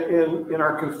morning in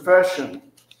our confession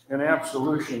and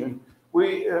absolution. And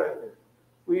we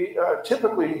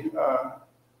typically, a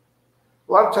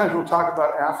lot of times we'll talk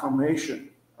about affirmation,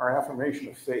 our affirmation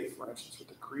of faith, for instance, with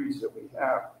the creeds that we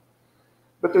have.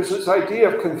 But there's this idea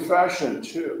of confession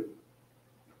too.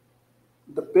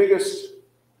 The biggest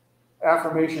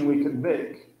affirmation we can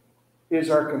make is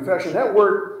our confession. That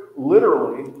word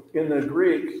literally in the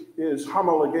Greek is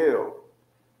homologeo,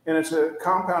 and it's a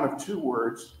compound of two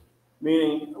words,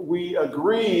 meaning we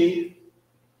agree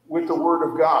with the word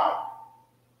of God.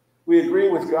 We agree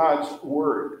with God's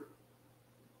word.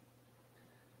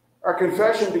 Our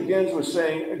confession begins with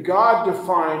saying, God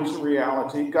defines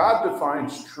reality, God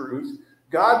defines truth,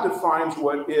 God defines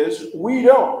what is, we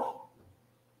don't.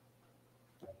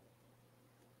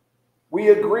 We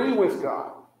agree with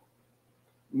God,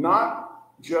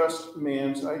 not just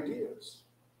man's ideas.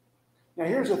 Now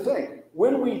here's the thing,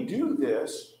 when we do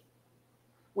this,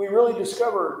 we really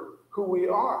discover who we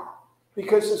are.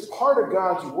 Because as part of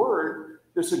God's word,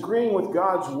 this agreeing with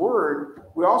God's word,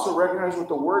 we also recognize what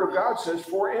the word of God says.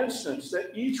 For instance,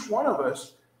 that each one of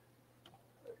us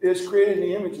is created in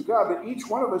the image of God, but each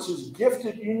one of us is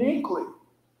gifted uniquely.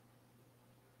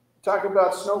 Talk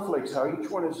about snowflakes, how each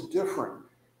one is different.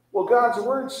 Well, God's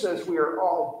word says we are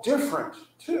all different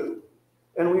too,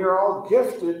 and we are all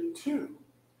gifted too.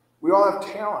 We all have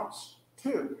talents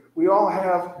too. We all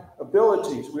have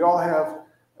abilities. We all have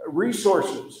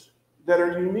resources that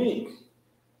are unique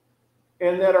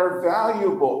and that are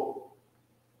valuable.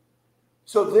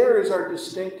 So there is our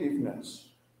distinctiveness.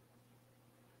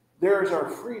 There is our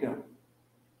freedom.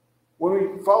 When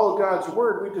we follow God's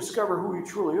word, we discover who we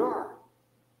truly are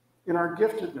in our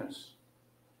giftedness.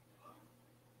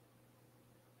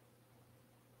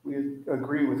 We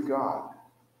agree with God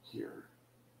here,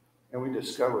 and we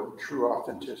discover true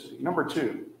authenticity. Number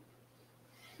two,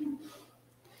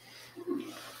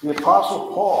 the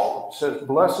Apostle Paul says,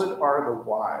 blessed are the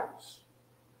wise.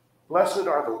 Blessed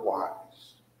are the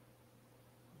wise.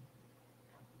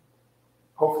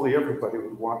 Hopefully everybody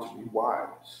would want to be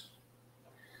wise.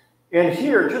 And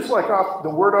here, just like the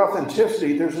word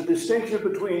authenticity, there's a distinction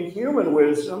between human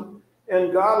wisdom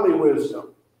and godly wisdom,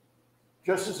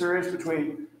 just as there is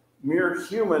between mere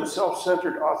human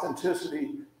self-centered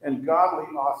authenticity and godly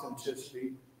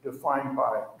authenticity defined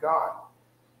by God.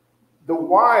 The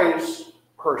wise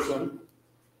person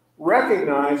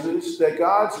recognizes that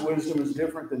God's wisdom is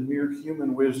different than mere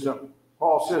human wisdom.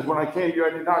 Paul says, when I came to you,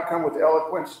 I did not come with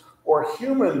eloquence or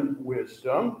human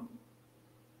wisdom,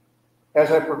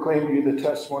 as I proclaimed to you the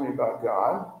testimony about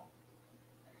God.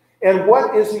 And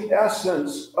what is the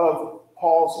essence of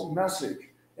Paul's message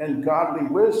and godly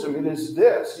wisdom? It is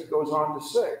this, he goes on to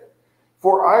say,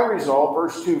 for I resolved,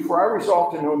 verse 2, for I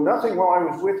resolved to know nothing while I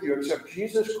was with you except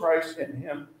Jesus Christ and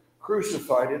him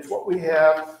crucified. It's what we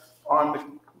have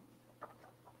on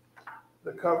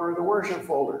the cover of the worship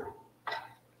folder.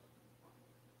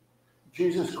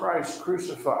 Jesus Christ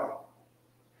crucified.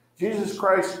 Jesus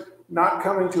Christ not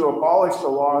coming to abolish the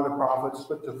law of the prophets,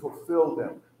 but to fulfill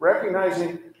them.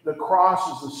 Recognizing the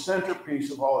cross is the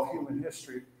centerpiece of all of human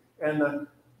history and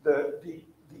the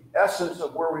essence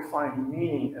of where we find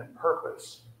meaning and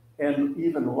purpose and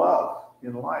even love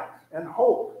in life and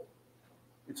hope.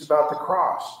 It's about the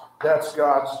cross. That's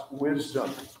God's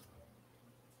wisdom.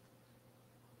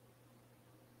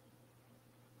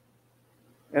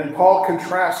 And Paul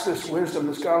contrasts this wisdom,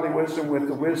 this godly wisdom, with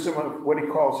the wisdom of what he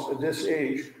calls this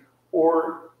age,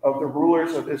 or of the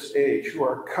rulers of this age who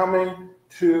are coming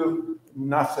to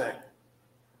nothing.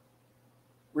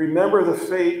 Remember the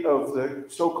fate of the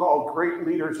so-called great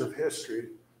leaders of history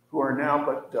who are now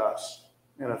but dust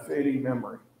and a fading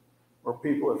memory, or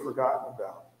people have forgotten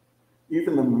about.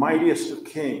 Even the mightiest of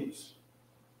kings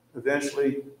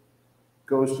eventually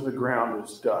goes to the ground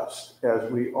as dust, as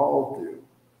we all do.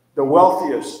 The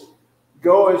wealthiest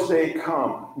go as they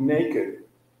come, naked,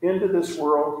 into this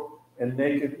world and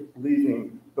naked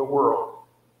leaving the world.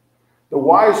 The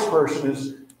wise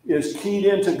person is keyed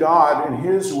into God and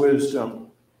his wisdom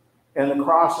and the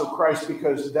cross of Christ,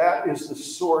 because that is the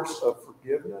source of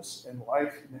forgiveness and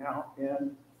life now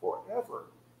and forever.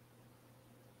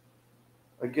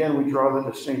 Again, we draw the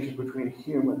distinction between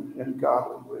human and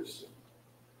godly wisdom.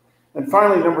 And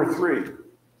finally, number 3.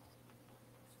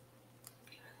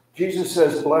 Jesus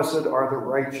says, blessed are the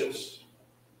righteous.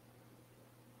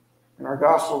 In our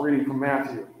gospel reading from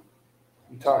Matthew,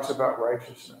 he talks about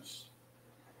righteousness.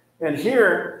 And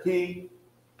here he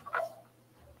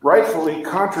rightfully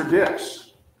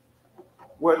contradicts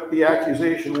what the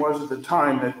accusation was at the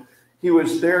time, that he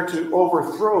was there to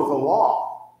overthrow the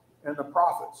law and the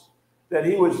prophets, that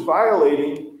he was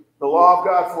violating the law of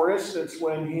God, for instance,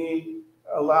 when he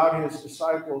allowed his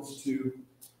disciples to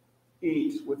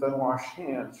eat with unwashed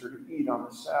hands or to eat on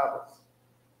the Sabbath.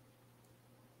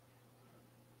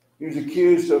 He was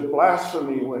accused of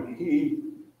blasphemy when he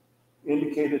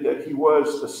indicated that he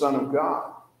was the Son of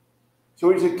God.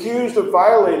 So he's accused of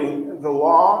violating the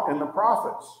law and the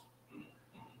prophets.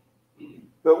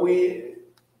 But we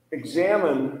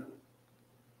examine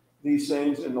these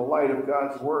things in the light of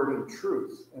God's word and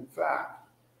truth and fact.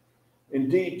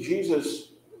 Indeed, Jesus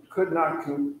could not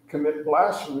commit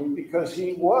blasphemy because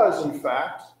he was, in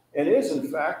fact, and is,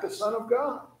 in fact, the Son of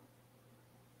God.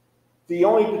 The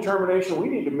only determination we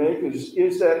need to make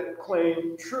is that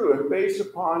claim true? And based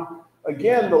upon,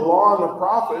 again, the law and the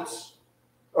prophets,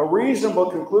 a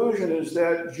reasonable conclusion is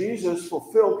that Jesus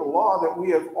fulfilled the law that we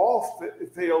have all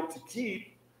failed to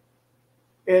keep.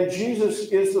 And Jesus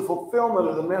is the fulfillment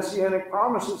of the messianic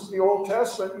promises of the Old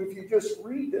Testament. If you just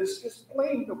read this, just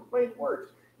plain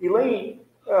words. Elaine,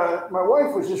 my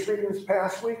wife, was just reading this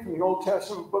past week in the Old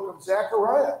Testament book of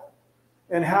Zechariah,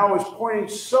 and how it's pointing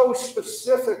so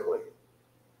specifically,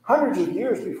 hundreds of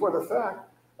years before the fact,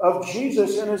 of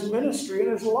Jesus and his ministry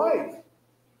and his life.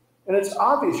 And it's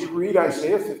obvious. You read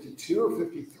Isaiah 52 or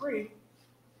 53.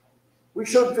 We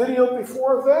showed video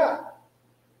before of that,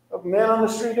 of men on the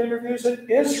street interviews in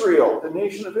Israel, the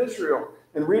nation of Israel,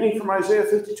 and reading from Isaiah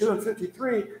 52 and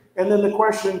 53. And then the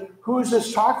question, who is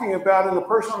this talking about? And the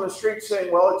person on the street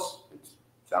saying, well, it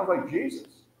sounds like Jesus.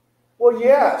 Well,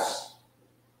 yes.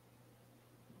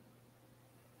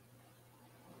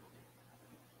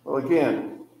 Well,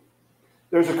 again,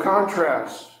 there's a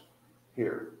contrast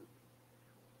here.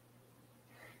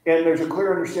 And there's a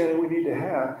clear understanding we need to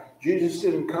have. Jesus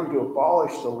didn't come to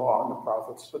abolish the law and the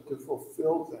prophets, but to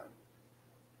fulfill them.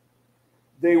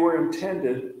 They were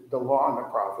intended, the law and the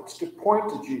prophets, to point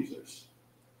to Jesus,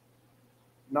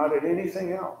 not at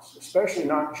anything else, especially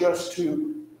not just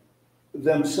to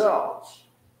themselves,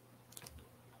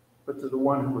 but to the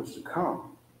one who was to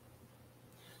come.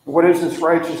 What is this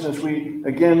righteousness? We,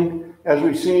 again, as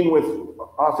we've seen with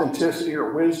authenticity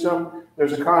or wisdom,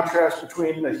 there's a contrast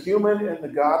between the human and the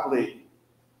godly.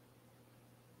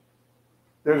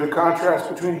 There's a contrast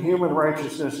between human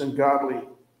righteousness and godly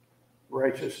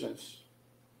righteousness.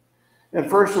 And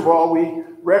first of all, we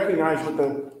recognize what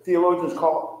the theologians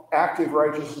call active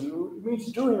righteousness. It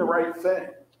means doing the right thing.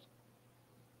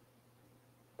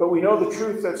 But we know the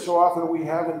truth that so often we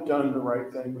haven't done the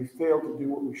right thing. We failed to do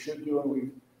what we should do, and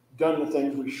we've done the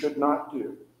things we should not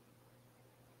do.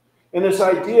 And this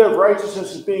idea of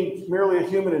righteousness as being merely a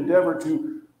human endeavor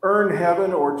to earn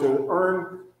heaven or to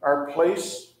earn our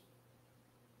place,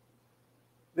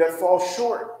 that falls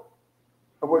short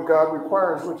of what God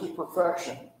requires, which is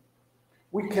perfection.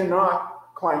 We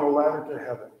cannot climb a ladder to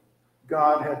heaven.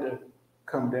 God had to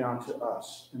come down to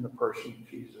us in the person of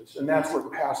Jesus. And that's where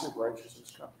passive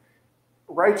righteousness comes.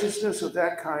 Righteousness of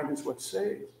that kind is what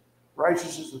saves.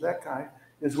 Righteousness of that kind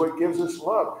is what gives us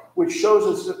love, which shows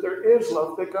us that there is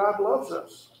love, that God loves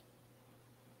us.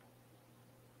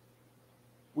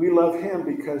 We love him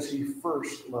because he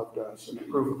first loved us, and the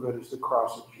proof of it is the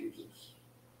cross of Jesus.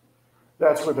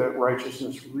 That's where that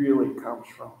righteousness really comes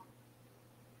from.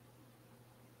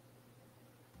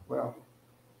 Well,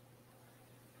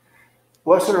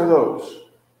 blessed are those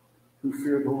who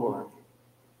fear the Lord.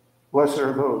 Blessed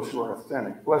are those who are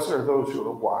authentic. Blessed are those who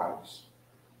are wise.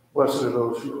 Blessed are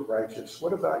those who are righteous.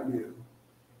 What about you?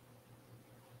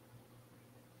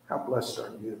 How blessed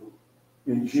are you?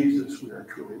 In Jesus, we are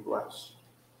truly blessed.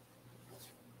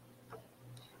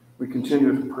 We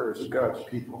continue with the prayers of God's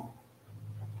people.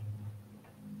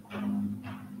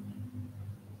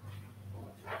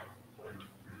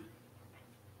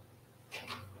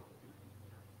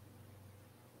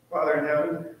 Father in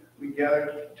heaven, we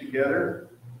gather together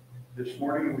this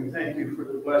morning, and we thank you for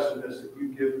the blessedness that you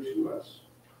give to us.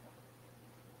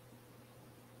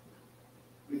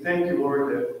 We thank you,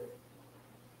 Lord, that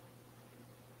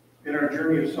in our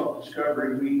journey of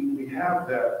self-discovery, we have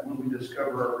that when we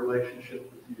discover our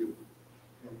relationship with you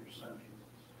and your Son, Jesus.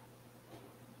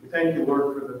 We thank you,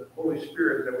 Lord, for the Holy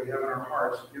Spirit that we have in our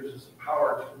hearts that gives us the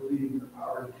power to believe, the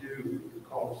power to do what you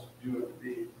call us to do and to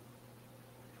be.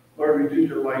 Lord, we do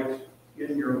delight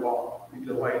in your law. We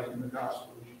delight in the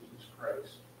gospel of Jesus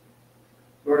Christ.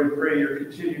 Lord, we pray your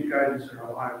continued guidance in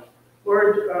our lives.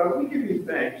 Lord, we give you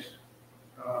thanks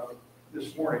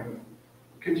this morning.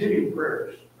 Continued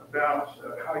prayers about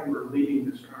how you are leading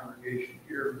this congregation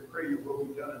here. We pray your will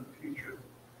be done in the future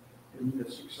in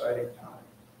this exciting time.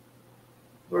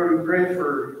 Lord, we pray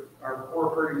for our poor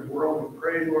hurting world. We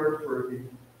pray, Lord, for the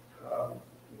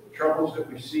troubles that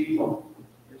we see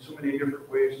in so many different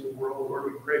ways in the world.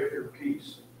 Lord, we pray for your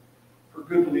peace, for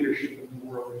good leadership in the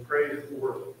world. We pray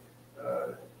for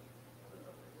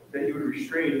that you would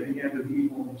restrain the hand of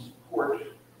evil and support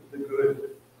the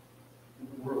good in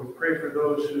the world. We pray for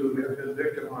those who have been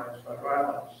victimized by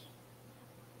violence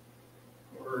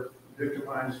or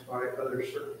victimized by other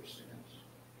circumstances.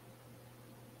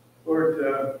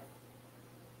 Lord,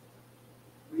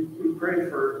 we pray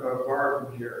for Barb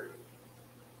and Jerry.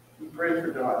 We pray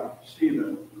for Dottie,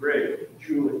 Stephen, Greg,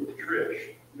 Julie,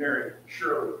 Trish, Mary,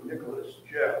 Shirley, Nicholas,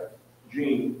 Jeff,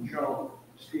 Jean, Joan,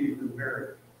 Steve, and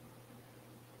Mary.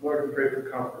 Lord, we pray for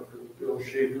comfort for the Bill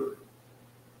Schaefer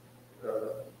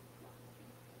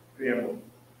family.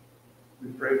 We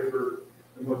pray for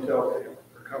the Motel family,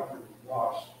 for comfort and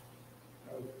loss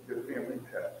of their family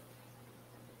pet.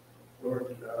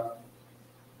 Lord,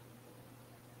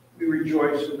 we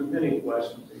rejoice in the many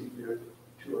blessings that you give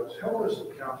to us. Help us to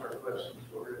count our blessings,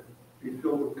 Lord, and be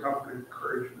filled with comfort and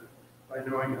encouragement by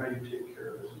knowing how you take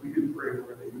care of us. We do pray,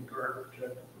 Lord, that you guard,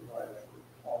 protect, and provide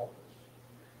for all of us.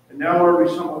 And now, Lord, we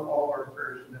sum up all our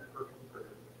prayers in that perfect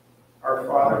prayer. Our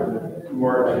Father, who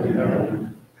art in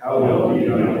heaven, hallowed be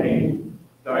thy name.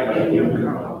 Thy kingdom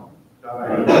come, thy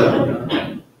will be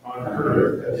done, on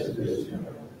earth as it is in heaven.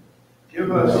 Give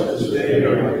us this day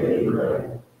our daily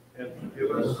bread, and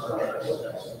forgive us our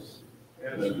trespasses,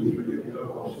 as we forgive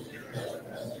those who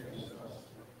trespass against us.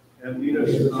 And lead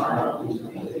us not into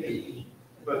temptation,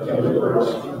 but deliver us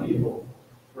from evil.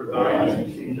 For thine is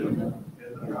the kingdom,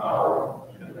 and the power,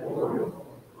 and the glory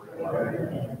forever.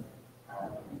 Amen.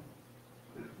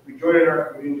 We join in our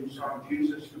communion song,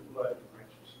 Jesus, your blood and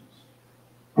righteousness.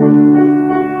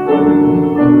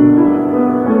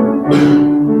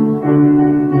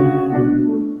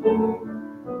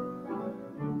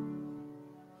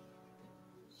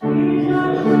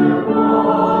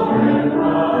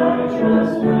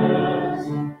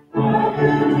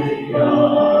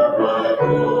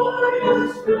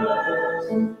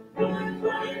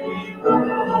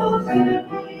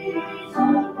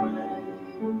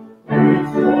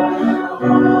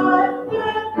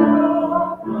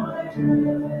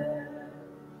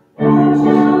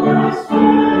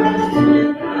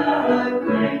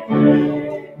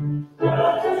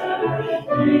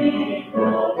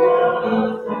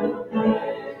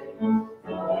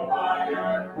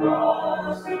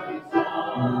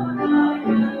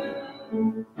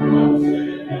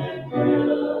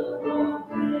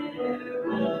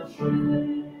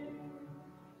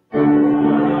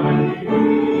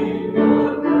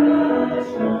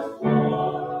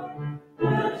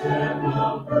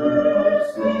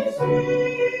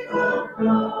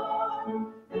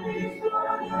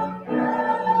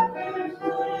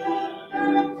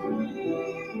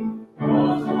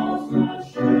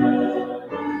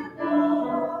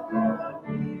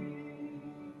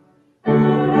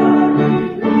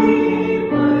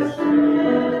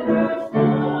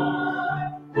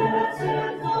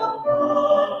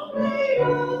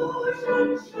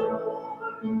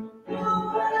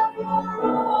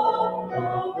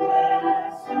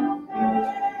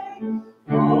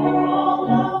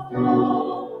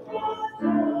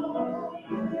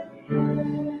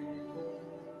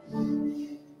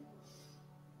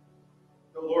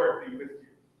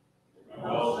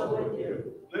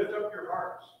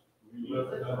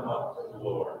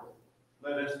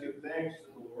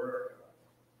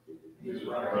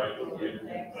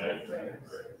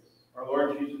 Our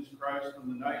Lord Jesus Christ, on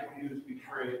the night when he was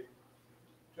betrayed,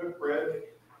 took bread,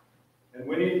 and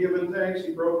when he had given thanks,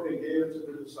 he broke it and gave it to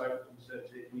the disciples and said,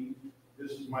 "Take, eat,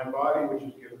 this is my body which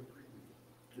is given for you.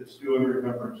 This do in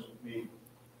remembrance of me."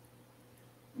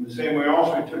 In the same way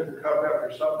also he took the cup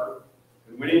after supper,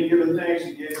 and when he had given thanks,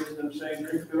 he gave it to them, saying,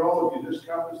 "Drink of it, all of you. This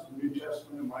cup is the New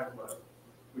Testament in my blood,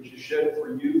 which is shed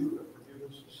for you for the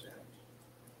forgiveness of sins.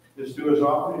 This do as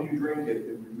often as you drink it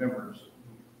in remembrance of me."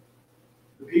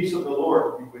 The peace of the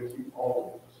Lord be with you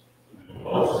always. And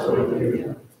also with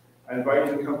you. I invite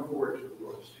you to come forward to the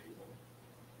Lord's table.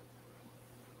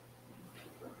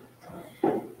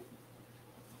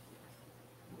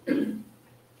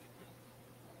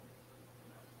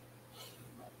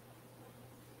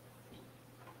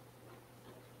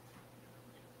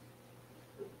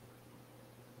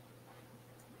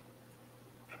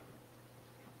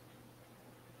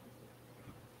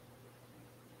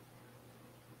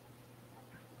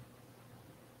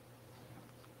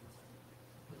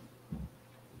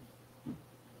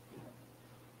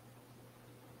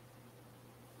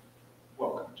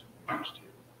 Welcome to the Lord's table.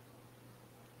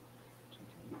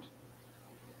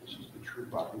 This is the true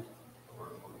body of our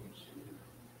Lord.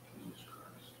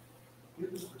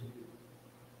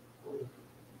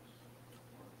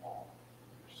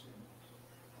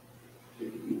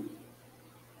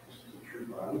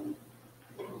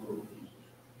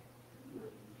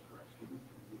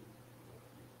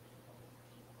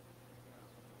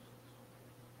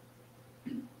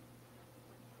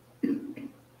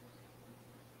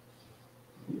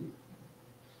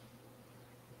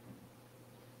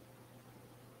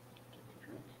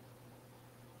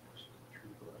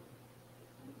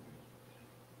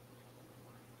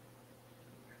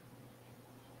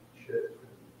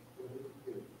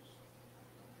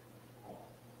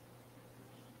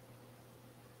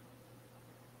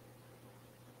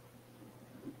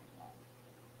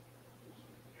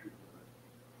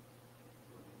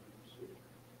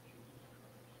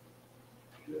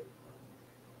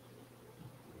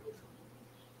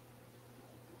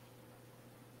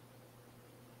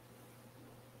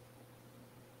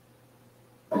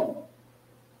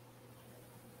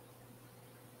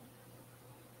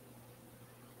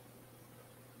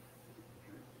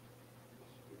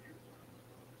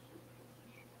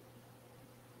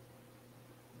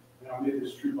 Now may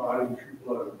this true body and true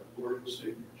blood of the Lord and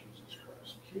Savior Jesus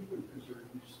Christ keep and preserve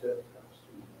you steadfast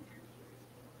in the true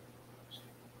faith.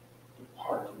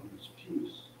 Depart in his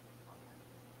peace.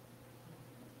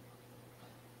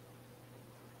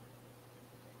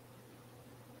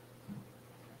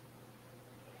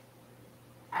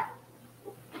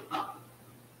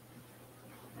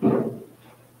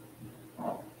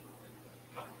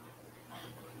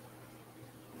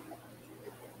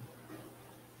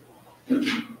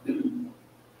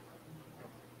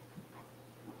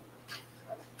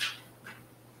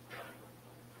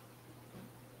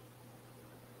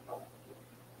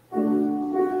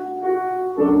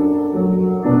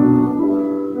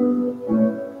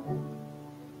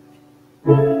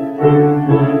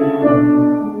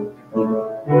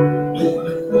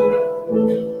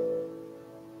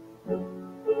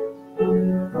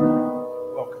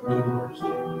 Welcome to the Lord's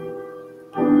Table.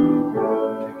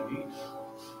 Take it easy.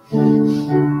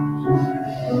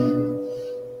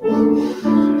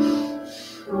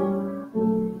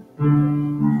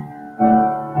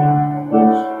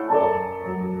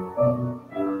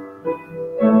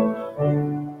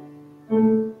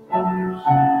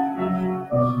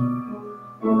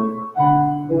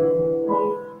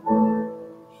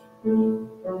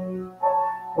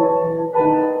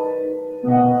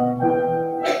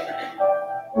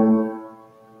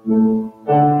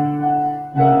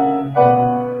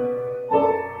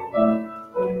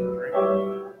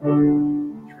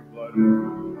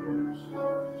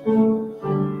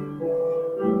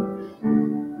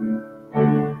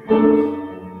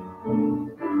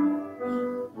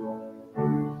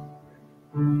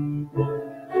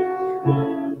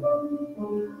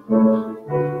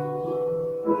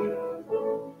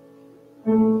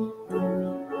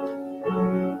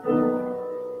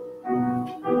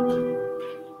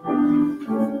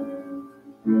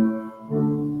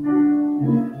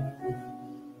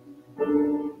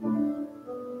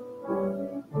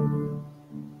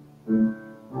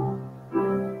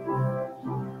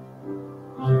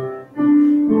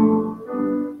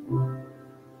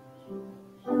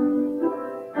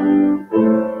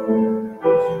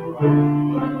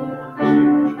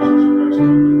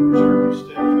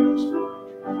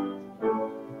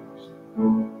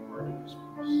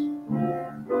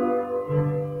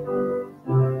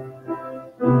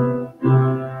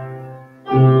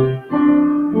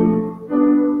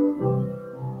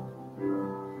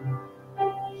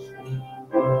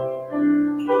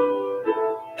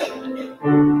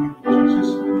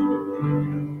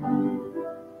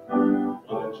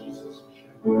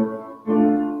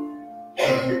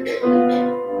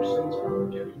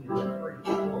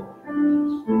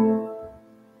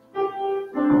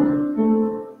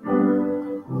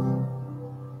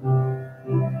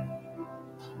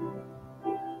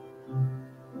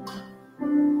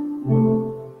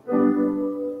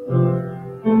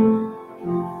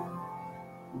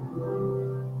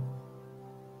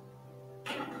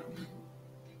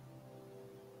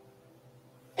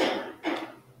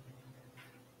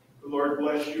 The Lord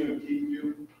bless you and keep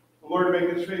you. The Lord make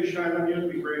his face shine on you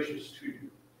and be gracious to you.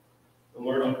 The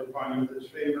Lord look upon you with his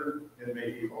favor, and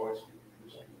may he always give you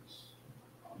his peace.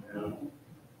 Amen.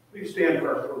 Please stand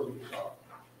for our closing song.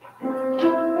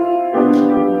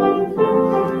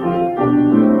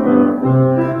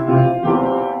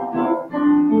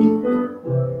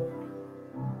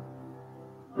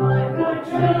 I'm going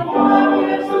to walk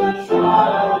as a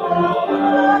child of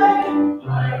light.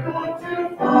 I'm going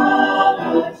to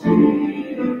follow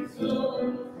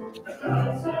Jesus.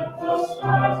 That's at the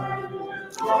stars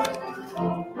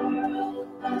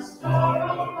the star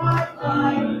of my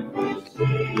life is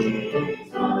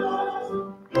Jesus.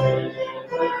 There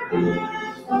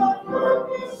is no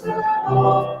purpose at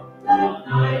all. The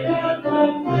night and the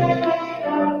day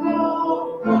are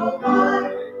all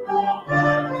provide. The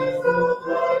man is the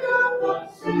light of the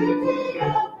city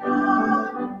of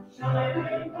God,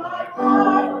 shining my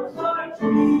heart, my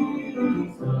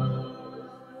Jesus.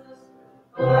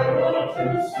 I want to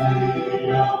see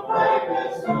the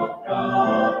brightness of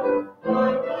God. I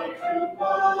want to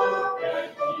walk at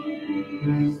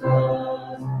Jesus.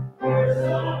 There's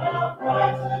enough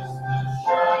righteousness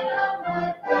shine on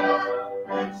my path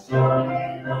and show me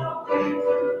the way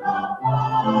to the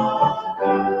Father.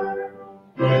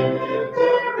 In him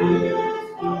there is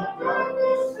no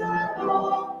darkness at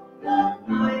all. The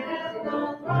night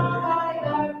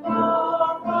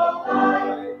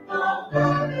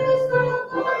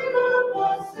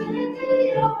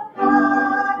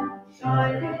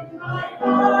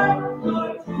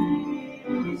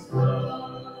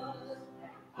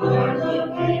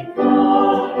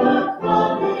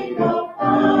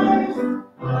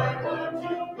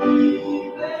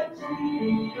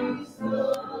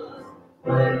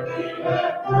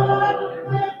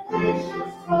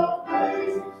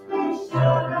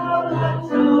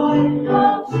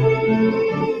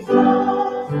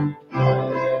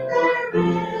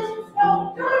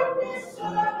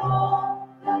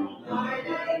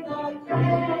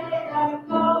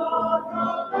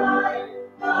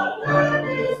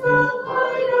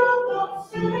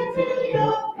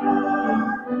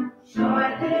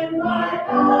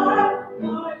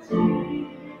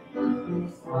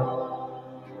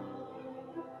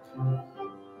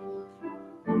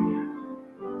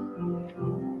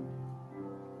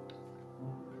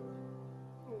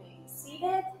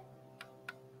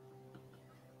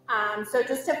So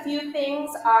just a few things.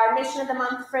 Our mission of the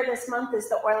month for this month is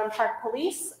the Orland Park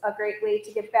Police. A great way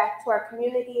to give back to our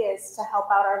community is to help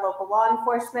out our local law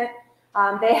enforcement.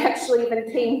 They actually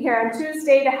even came here on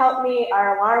Tuesday to help me.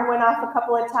 Our alarm went off a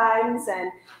couple of times,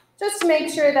 and just to make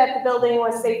sure that the building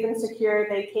was safe and secure,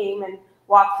 they came and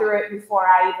walked through it before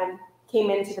I even came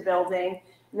into the building.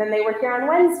 And then they were here on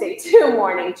Wednesday too,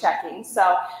 morning checking.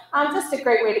 So just a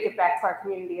great way to give back to our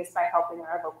community is by helping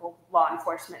our local law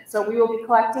enforcement. So we will be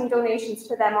collecting donations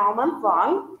for them all month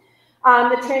long.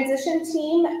 The transition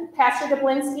team, Pastor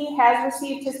Dublinsky has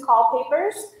received his call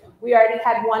papers. We already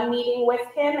had one meeting with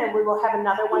him, and we will have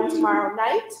another one tomorrow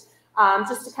night,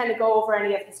 just to kind of go over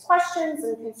any of his questions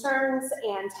and concerns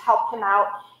and help him out.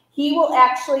 He will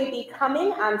actually be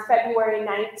coming on February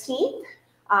 19th.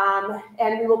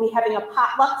 And we will be having a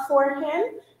potluck for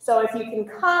him. So if you can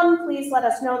come, please let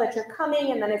us know that you're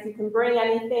coming. And then if you can bring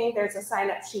anything, there's a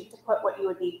sign-up sheet to put what you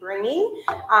would be bringing.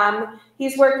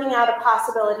 He's working out a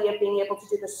possibility of being able to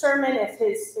do the sermon if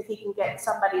he can get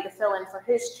somebody to fill in for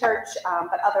his church.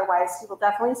 But otherwise, he will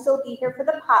definitely still be here for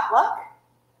the potluck.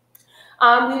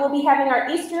 We will be having our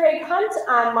Easter egg hunt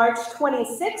on March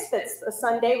 26th. It's a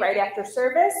Sunday right after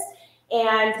service.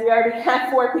 And we already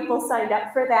have 4 people signed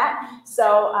up for that.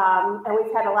 So, and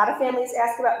we've had a lot of families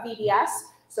ask about VBS.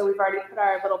 So we've already put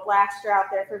our little blaster out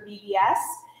there for VBS.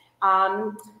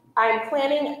 I'm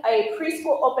planning a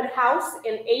preschool open house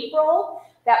in April.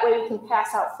 That way we can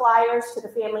pass out flyers to the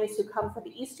families who come for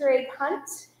the Easter egg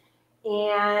hunt.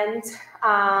 And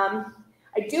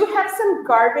I do have some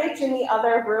garbage in the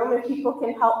other room. If people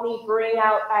can help me bring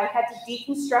out, I had to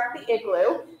deconstruct the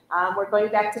igloo. We're going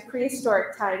back to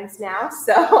prehistoric times now.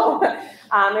 So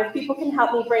if people can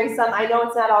help me bring some, I know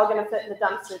it's not all going to fit in the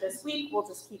dumpster this week. We'll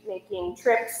just keep making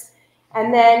trips.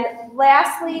 And then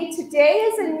lastly, today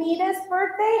is Anita's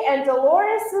birthday and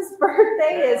Dolores'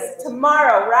 birthday is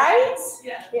tomorrow, right?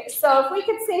 Yeah. So if we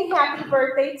could sing happy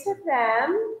birthday to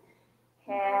them.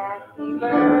 Happy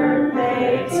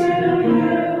birthday to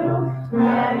you.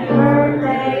 Happy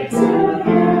birthday to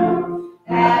you.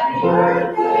 Happy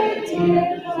birthday,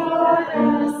 dear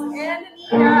Dolores and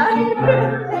Anita. Happy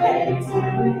birthday to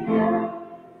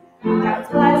you. God's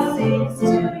blessings to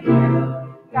you.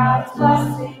 God's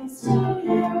blessings to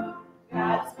you.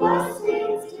 God's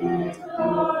blessings to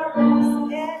Dolores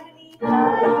and Anita.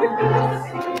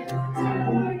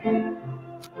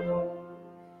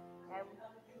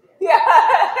 Yeah.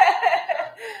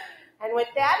 And with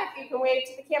that, if you can wave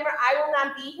to the camera, I will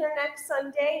not be here next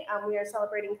Sunday. We are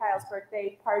celebrating Kyle's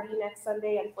birthday party next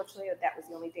Sunday. Unfortunately, that was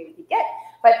the only day we could get.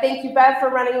 But thank you, Bev, for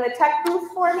running the tech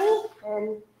booth for me.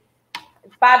 And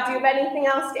Bob, do you have anything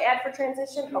else to add for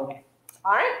transition? Okay.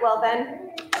 All right. Well,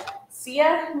 then, see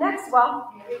you next.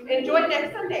 Well, enjoy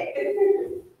next Sunday.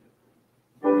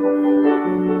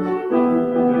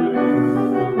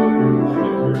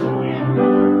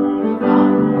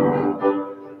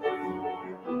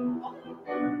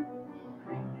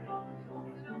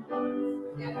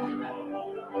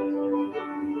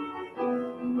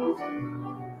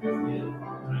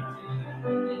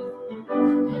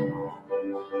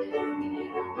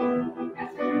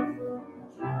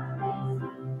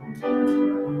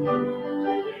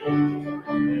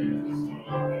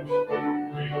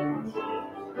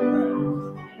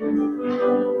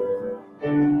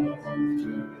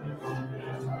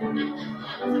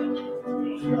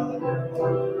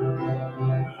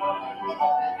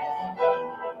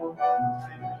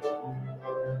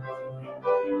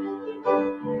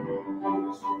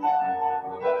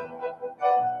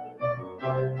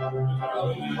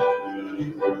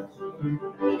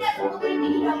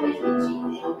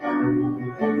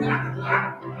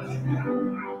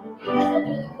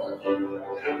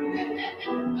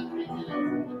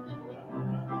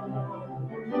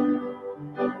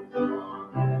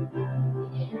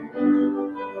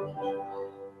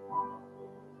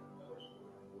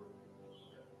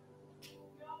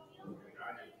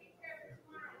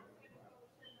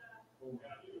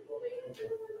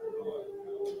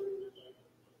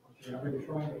 I've been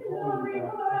trying to call you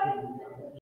back.